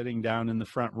woman sitting down in the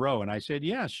front row?" And I said,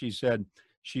 "Yes." She said,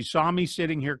 "She saw me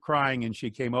sitting here crying and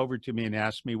she came over to me and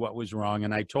asked me what was wrong.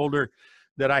 And I told her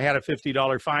that I had a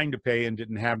 $50 fine to pay and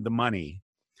didn't have the money."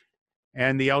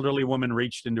 And the elderly woman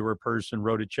reached into her purse and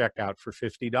wrote a check out for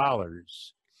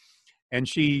 $50. And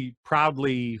she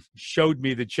proudly showed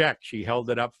me the check. She held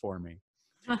it up for me.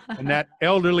 And that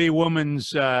elderly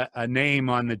woman's name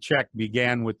on the check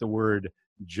began with the word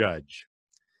judge.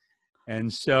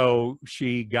 And so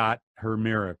she got her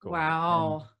miracle.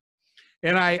 Wow.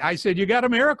 And I said, "You got a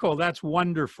miracle. That's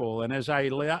wonderful." And as I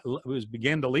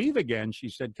began to leave again, she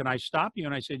said, "Can I stop you?"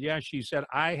 And I said, "Yeah." She said,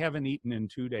 "I haven't eaten in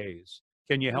 2 days.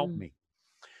 Can you help me?"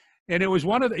 And it was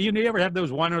one of the, you ever have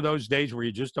one of those days where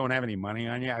you just don't have any money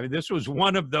on you? I mean, this was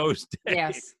one of those days.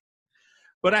 Yes.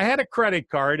 But I had a credit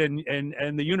card, and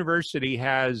the university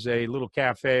has a little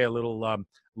cafe, a little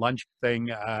lunch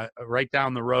thing right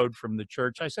down the road from the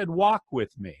church. I said, "Walk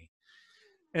with me."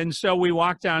 And so we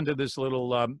walked down to this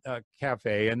little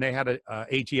cafe, and they had a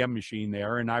ATM machine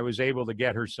there, and I was able to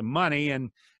get her some money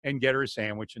and get her a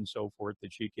sandwich and so forth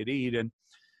that she could eat. And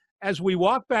as we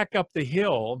walked back up the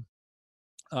hill,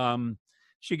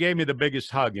 she gave me the biggest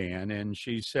hug, Ann, and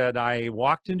she said, "I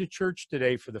walked into church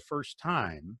today for the first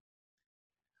time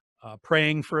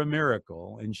praying for a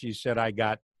miracle." And she said, "I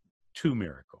got 2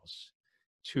 miracles.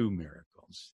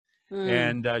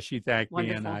 And she thanked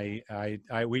Wonderful. me, and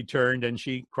we turned, and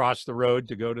she crossed the road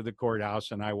to go to the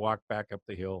courthouse, and I walked back up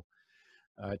the hill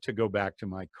to go back to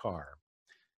my car.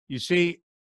 You see,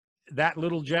 that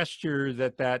little gesture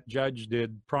that judge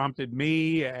did prompted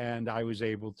me, and I was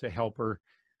able to help her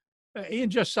in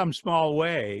just some small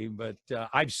way. But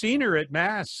I've seen her at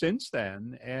Mass since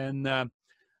then, and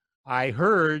I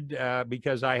heard,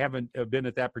 because I haven't been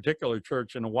at that particular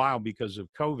church in a while because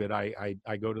of COVID,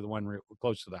 I go to the one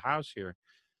close to the house here,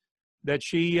 that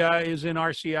she is in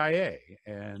RCIA,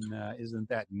 and isn't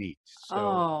that neat?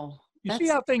 So you see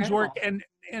how things work, and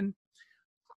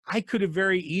I could have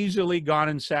very easily gone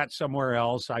and sat somewhere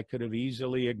else. I could have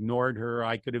easily ignored her.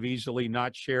 I could have easily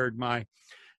not shared my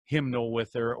hymnal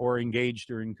with her or engaged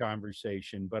her in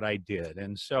conversation, but I did.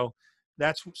 And so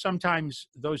that's, sometimes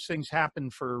those things happen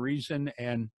for a reason.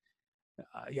 And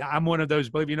yeah, I'm one of those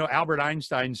believe, Albert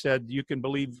Einstein said, you can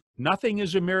believe nothing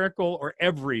is a miracle or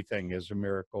everything is a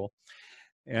miracle.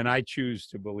 And I choose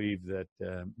to believe that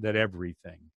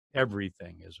everything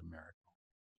is a miracle.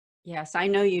 Yes, I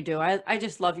know you do. I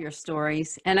just love your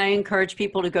stories. And I encourage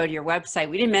people to go to your website.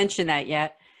 We didn't mention that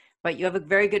yet, but you have a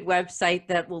very good website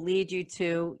that will lead you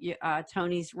to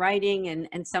Tony's writing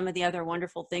and some of the other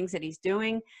wonderful things that he's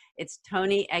doing. It's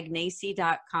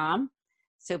TonyAgnesi.com.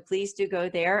 So please do go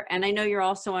there. And I know you're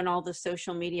also on all the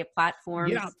social media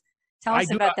platforms. Yeah. Tell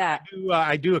us about that.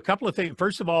 I do a couple of things.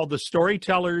 First of all, the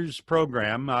Storytellers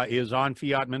program is on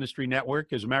Fiat Ministry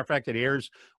Network. As a matter of fact, it airs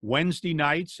Wednesday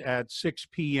nights at 6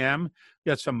 p.m.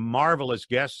 Got some marvelous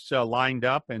guests lined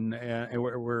up, and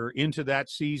we're into that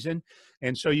season.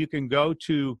 And so you can go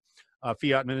to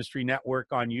Fiat Ministry Network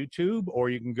on YouTube, or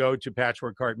you can go to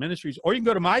Patchwork Heart Ministries, or you can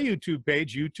go to my YouTube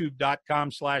page,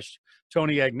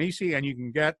 youtube.com/Tony Agnesi, and you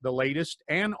can get the latest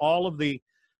and all of the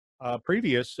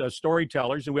previous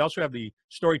storytellers. And we also have the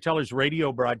Storytellers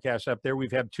radio broadcast up there.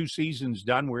 We've had 2 seasons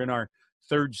done. We're in our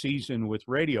 3rd season with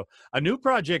radio. A new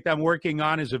project I'm working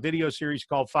on is a video series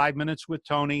called 5 Minutes with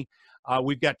Tony.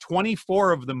 We've got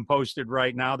 24 of them posted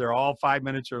right now. They're all 5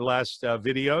 minutes or less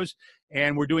videos.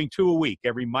 And we're doing 2 a week.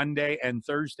 Every Monday and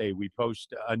Thursday we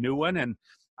post a new one. And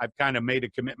I've kind of made a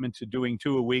commitment to doing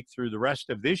 2 a week through the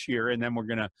rest of this year, and then we're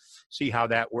going to see how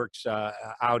that works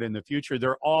out in the future.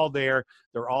 They're all there.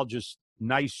 They're all just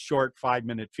nice, short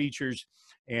 5-minute features,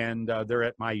 and they're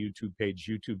at my YouTube page,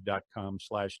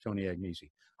 youtube.com/Tony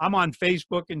Agnesi. I'm on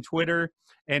Facebook and Twitter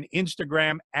and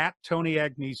Instagram at Tony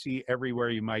Agnesi. Everywhere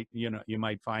you might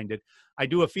find it. I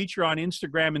do a feature on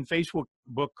Instagram and Facebook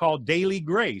called Daily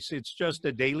Grace. It's just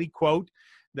a daily quote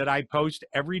that I post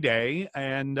every day,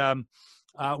 and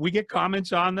we get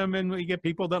comments on them, and we get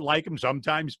people that like them.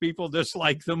 Sometimes people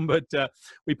dislike them, but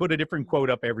we put a different quote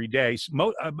up every day.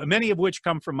 Many of which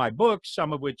come from my books,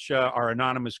 some of which are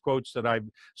anonymous quotes that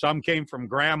some came from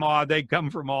grandma. They come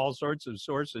from all sorts of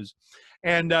sources.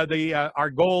 And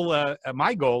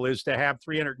my goal is to have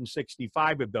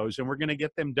 365 of those, and we're going to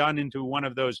get them done into one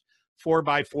of those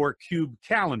 4x4 cube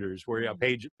calendars where you have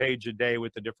page a day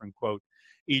with a different quote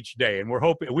each day. And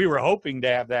we were hoping to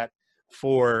have that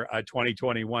for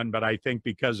 2021, but I think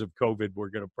because of COVID, we're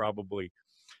going to probably,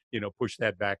 push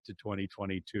that back to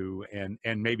 2022 and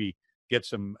maybe get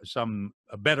some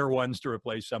better ones to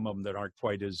replace some of them that aren't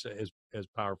quite as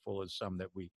powerful as some that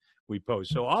we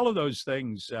post. So all of those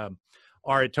things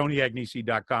are at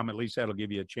TonyAgnesi.com. At least that'll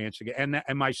give you a chance to get.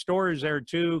 And my store is there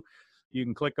too. You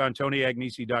can click on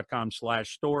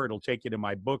TonyAgnesi.com/store. It'll take you to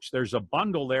my books. There's a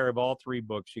bundle there of all 3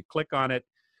 books. You click on it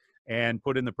and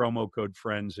put in the promo code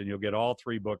FRIENDS, and you'll get all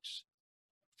 3 books,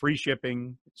 free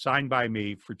shipping, signed by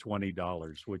me for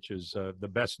 $20, which is the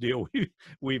best deal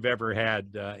we've ever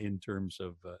had in terms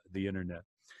of the internet.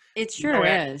 It sure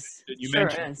is. You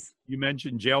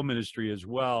mentioned jail ministry as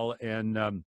well,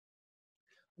 and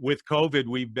with COVID,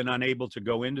 we've been unable to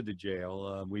go into the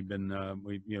jail. We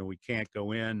can't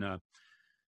go in.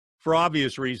 For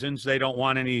obvious reasons. They don't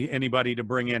want anybody to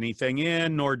bring anything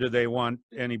in, nor do they want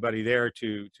anybody there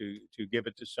to give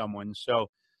it to someone.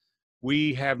 So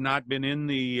we have not been in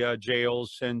the jail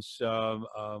since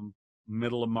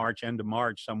middle of March, end of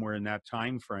March, somewhere in that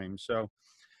time frame. So,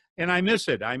 and I miss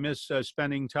it. I miss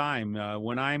spending time.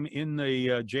 When I'm in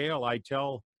the jail, I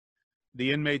tell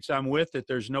the inmates I'm with that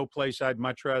there's no place I'd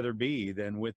much rather be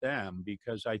than with them,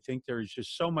 because I think there's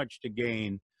just so much to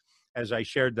gain, as I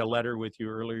shared the letter with you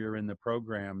earlier in the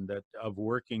program, that of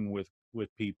working with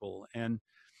people and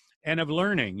of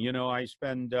learning. I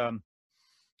spend I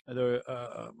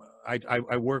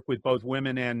work with both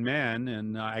women and men,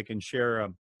 and I can share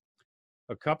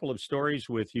a couple of stories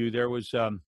with you. There was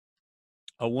a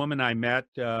woman I met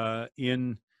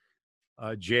in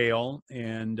jail,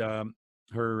 and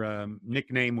her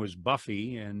nickname was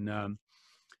Buffy, and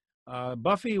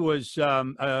Buffy was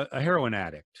a heroin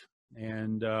addict.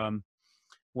 And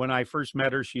when I first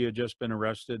met her, she had just been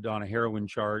arrested on a heroin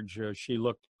charge. She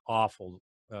looked awful,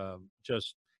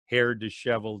 just hair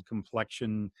disheveled,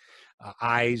 complexion,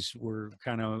 eyes were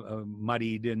kind of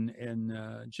muddied, and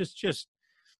just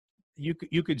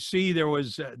you could see there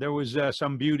was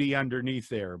some beauty underneath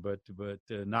there, but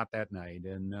not that night.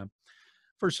 And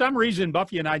for some reason,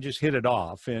 Buffy and I just hit it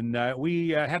off, and we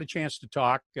had a chance to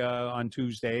talk on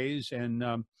Tuesdays,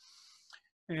 and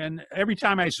every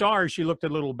time I saw her, she looked a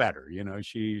little better.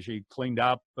 She cleaned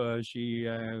up. She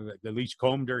at least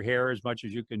combed her hair as much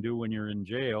as you can do when you're in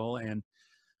jail. And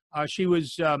she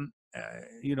was,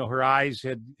 her eyes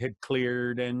had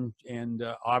cleared, and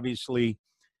obviously,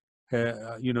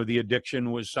 the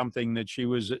addiction was something that she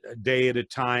was a day at a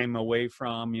time away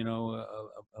from.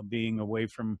 Being away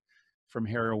from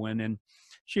heroin. And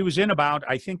she was in about,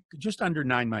 I think, just under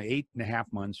 8.5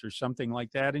 months or something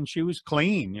like that. And she was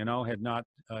clean, had not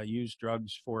used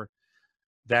drugs for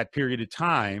that period of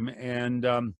time. And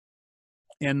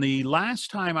the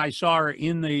last time I saw her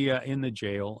in the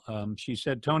jail, she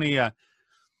said, "Tony,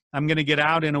 I'm going to get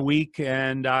out in a week,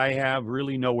 and I have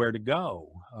really nowhere to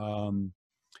go."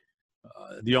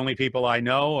 The only people I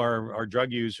know are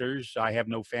drug users. I have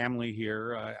no family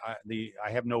here.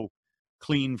 I have no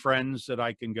clean friends that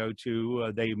I can go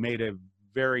to. They made a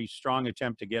very strong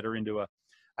attempt to get her into a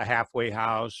halfway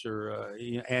house, or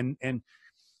and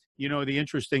you know, the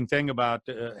interesting thing about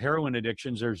heroin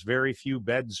addictions, there's very few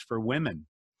beds for women.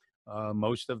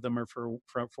 Most of them are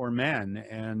for men,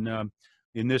 and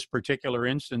in this particular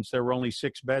instance, there were only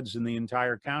 6 beds in the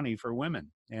entire county for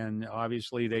women, and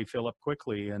obviously they fill up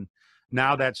quickly. And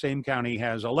now that same county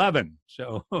has 11,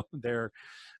 so they're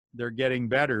getting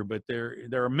better. But there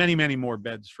are many, many more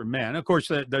beds for men. Of course,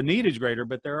 the need is greater,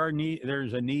 but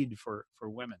there's a need for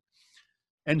women.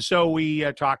 And so we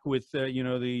talked with you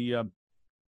know, the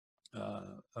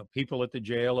people at the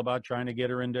jail about trying to get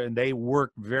her into, and they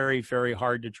worked very, very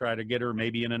hard to try to get her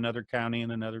maybe in another county,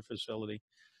 in another facility.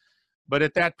 But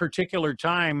at that particular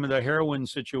time, the heroin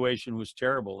situation was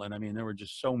terrible. And I mean, there were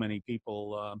just so many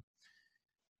people.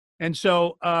 And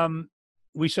so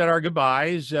we said our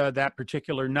goodbyes that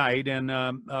particular night. And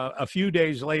a few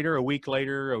days later, a week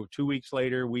later, or 2 weeks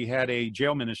later, we had a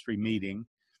jail ministry meeting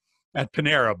at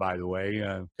Panera, by the way,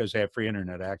 because they have free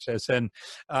internet access. And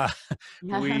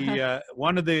we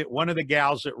one of the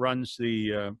gals that runs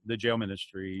the jail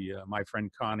ministry, my friend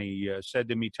Connie, said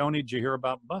to me, "Tony, did you hear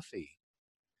about Buffy?"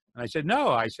 And I said, "No."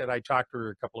 I said, "I talked to her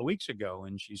a couple of weeks ago."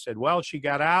 And she said, "Well, she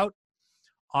got out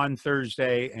on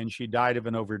Thursday and she died of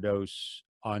an overdose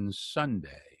on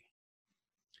Sunday."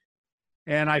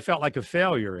 And I felt like a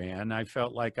failure, Ann. I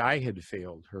felt like I had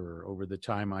failed her over the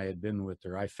time I had been with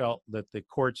her. I felt that the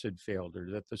courts had failed her,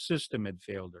 that the system had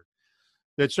failed her,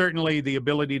 that certainly the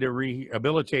ability to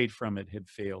rehabilitate from it had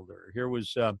failed her. Here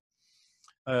was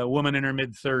a woman in her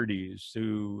mid-30s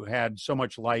who had so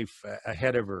much life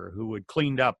ahead of her, who had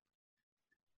cleaned up.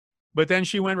 But then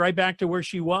she went right back to where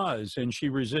she was, and she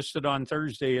resisted on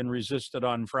Thursday and resisted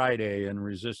on Friday and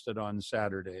resisted on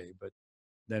Saturday. But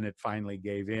then it finally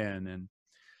gave in. And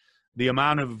the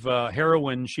amount of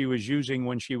heroin she was using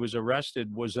when she was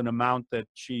arrested was an amount that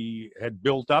she had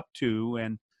built up to,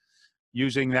 and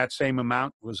using that same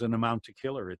amount was an amount to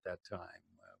kill her at that time,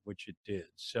 which it did.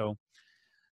 So,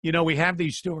 you know, we have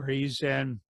these stories,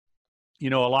 and, you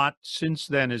know, a lot since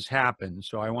then has happened.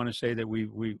 So I want to say that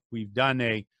we've done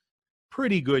a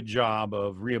pretty good job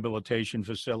of rehabilitation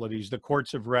facilities. The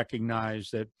courts have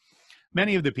recognized that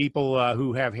many of the people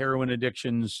who have heroin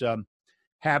addictions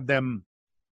have them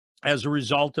as a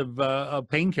result of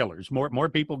painkillers. More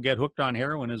people get hooked on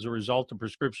heroin as a result of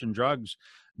prescription drugs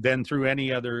than through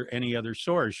any other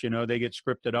source. You know, they get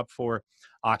scripted up for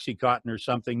Oxycontin or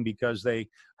something because they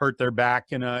hurt their back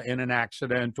in an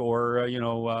accident, or you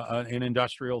know, an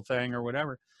industrial thing or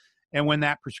whatever. And when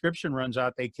that prescription runs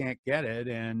out, they can't get it,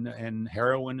 and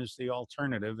heroin is the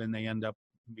alternative, and they end up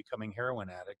becoming heroin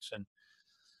addicts. And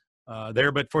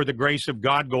there, but for the grace of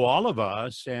God go all of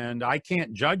us, and I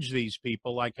can't judge these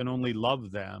people. I can only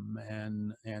love them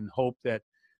and hope that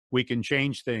we can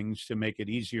change things to make it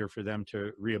easier for them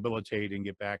to rehabilitate and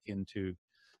get back into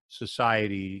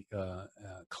society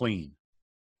clean.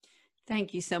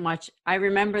 Thank you so much. I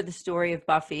remember the story of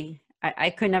Buffy.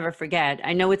 I could never forget.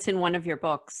 I know it's in one of your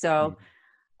books, so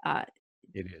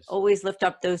it is. Always lift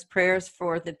up those prayers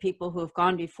for the people who have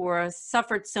gone before us,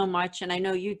 suffered so much. And I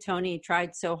know you, Tony,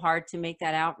 tried so hard to make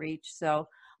that outreach. So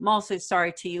I'm also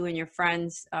sorry to you and your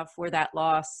friends for that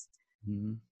loss.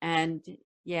 Mm-hmm. And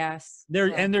yes.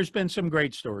 There's been some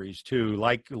great stories too,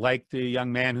 like the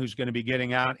young man who's going to be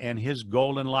getting out, and his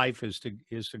goal in life is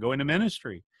to go into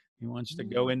ministry. He wants to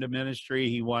go into ministry.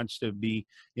 He wants to be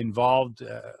involved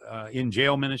in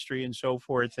jail ministry and so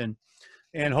forth.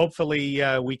 And hopefully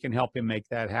we can help him make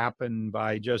that happen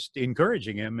by just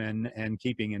encouraging him and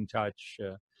keeping in touch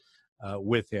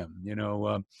with him. You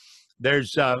know,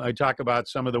 I talk about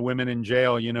some of the women in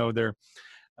jail. You know,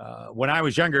 when I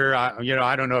was younger, you know,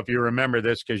 I don't know if you remember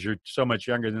this because you're so much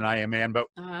younger than I am, Ann, but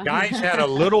guys had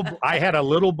I had a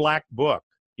little black book.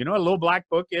 You know what a little black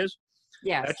book is?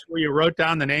 Yes. That's where you wrote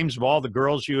down the names of all the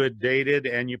girls you had dated,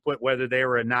 and you put whether they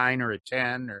were a 9 or a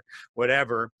 10 or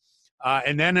whatever.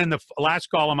 And then in the last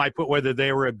column, I put whether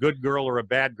they were a good girl or a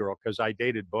bad girl, because I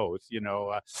dated both, you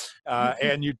know.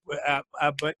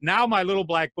 But now my little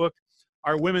black book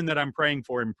are women that I'm praying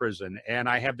for in prison, and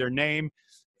I have their name,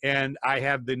 and I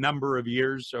have the number of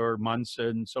years or months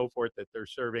and so forth that they're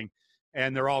serving,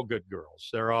 and they're all good girls.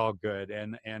 They're all good,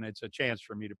 and it's a chance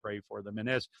for me to pray for them. And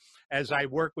as I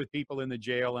work with people in the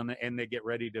jail and they get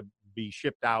ready to be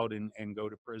shipped out and go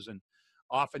to prison,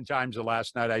 oftentimes the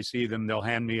last night I see them, they'll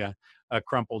hand me a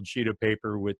crumpled sheet of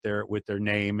paper with their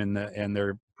name and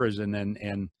their prison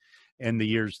and the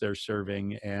years they're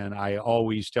serving. And I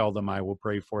always tell them I will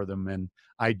pray for them. And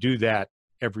I do that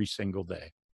every single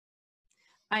day.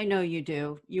 I know you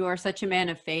do. You are such a man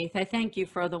of faith. I thank you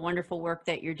for the wonderful work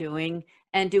that you're doing,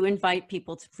 and do invite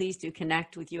people to please do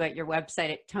connect with you at your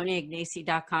website at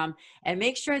TonyIgnacey.com, and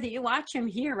make sure that you watch him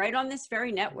here right on this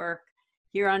very network,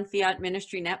 here on Fiat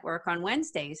Ministry Network on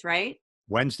Wednesdays, right?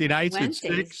 Wednesday nights at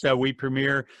 6, we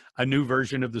premiere a new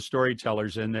version of The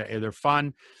Storytellers, and they're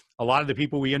fun. A lot of the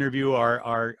people we interview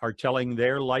are telling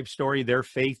their life story, their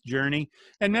faith journey,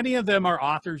 and many of them are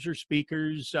authors or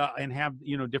speakers and have,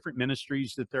 different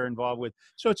ministries that they're involved with.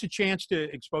 So it's a chance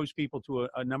to expose people to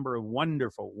a number of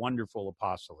wonderful, wonderful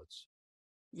apostolates.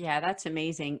 Yeah, that's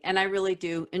amazing. And I really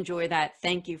do enjoy that.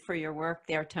 Thank you for your work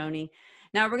there, Tony.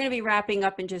 Now we're going to be wrapping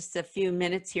up in just a few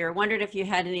minutes here. I wondered if you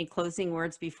had any closing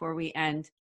words before we end.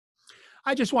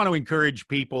 I just want to encourage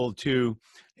people to,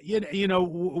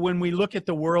 when we look at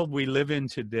the world we live in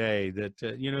today, that,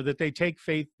 that they take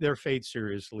their faith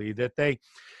seriously, that they,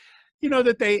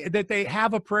 that they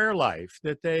have a prayer life,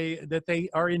 that they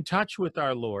are in touch with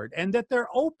our Lord, and that they're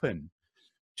open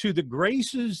to the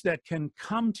graces that can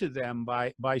come to them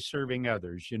by serving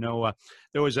others.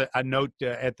 There was a note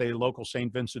at the local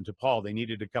St. Vincent de Paul. They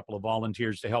needed a couple of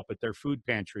volunteers to help at their food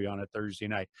pantry on a Thursday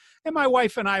night. And my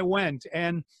wife and I went,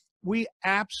 and we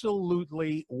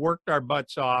absolutely worked our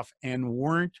butts off, and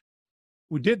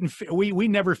we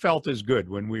never felt as good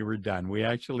when we were done. We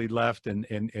actually left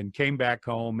and came back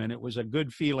home, and it was a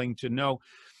good feeling to know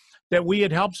that we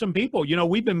had helped some people.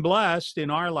 We've been blessed in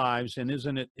our lives, and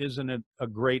isn't it a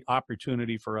great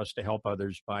opportunity for us to help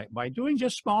others by doing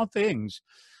just small things,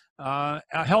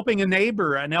 helping a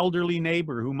neighbor, an elderly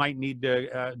neighbor who might need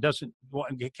can't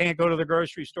go to the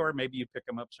grocery store. Maybe you pick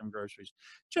them up some groceries.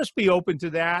 Just be open to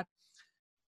that.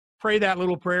 Pray that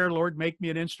little prayer, Lord, make me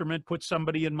an instrument, put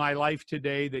somebody in my life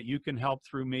today that you can help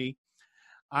through me.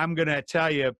 I'm going to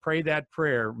tell you, pray that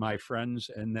prayer, my friends,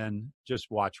 and then just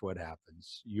watch what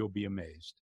happens. You'll be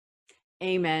amazed.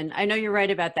 Amen. I know you're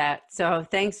right about that. So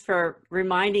thanks for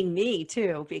reminding me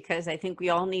too, because I think we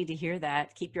all need to hear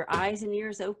that. Keep your eyes and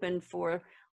ears open for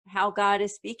how God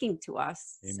is speaking to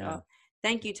us. Amen. So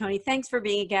thank you, Tony. Thanks for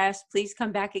being a guest. Please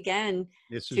come back again.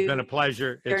 This has been a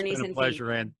pleasure. It's been a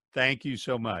pleasure, and thank you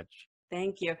so much.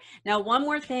 Thank you. Now, one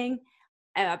more thing.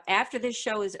 After this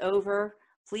show is over,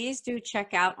 please do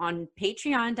check out on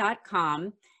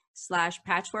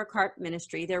patreon.com/Patchwork Heart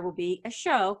Ministry. There will be a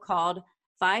show called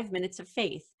 5 Minutes of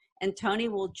Faith. And Tony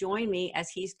will join me as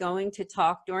he's going to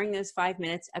talk during those 5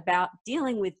 minutes about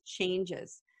dealing with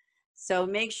changes. So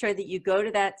make sure that you go to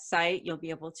that site. You'll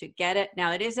be able to get it.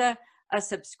 Now, it is a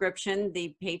subscription,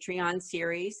 the Patreon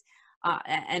series,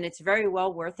 and it's very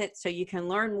well worth it. So you can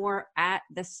learn more at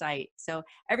the site. So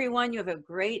everyone, you have a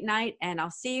great night, and I'll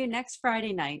see you next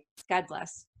Friday night. God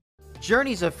bless.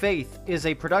 Journeys of Faith is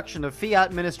a production of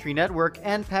Fiat Ministry Network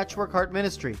and Patchwork Heart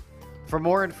Ministry. For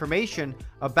more information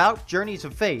about Journeys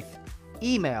of Faith,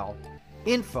 email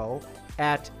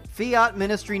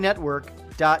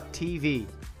info@fiatministrynetwork.tv.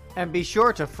 And be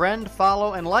sure to friend,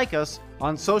 follow, and like us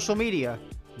on social media.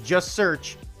 Just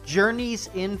search Journeys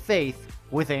in Faith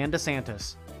with Ann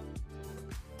DeSantis.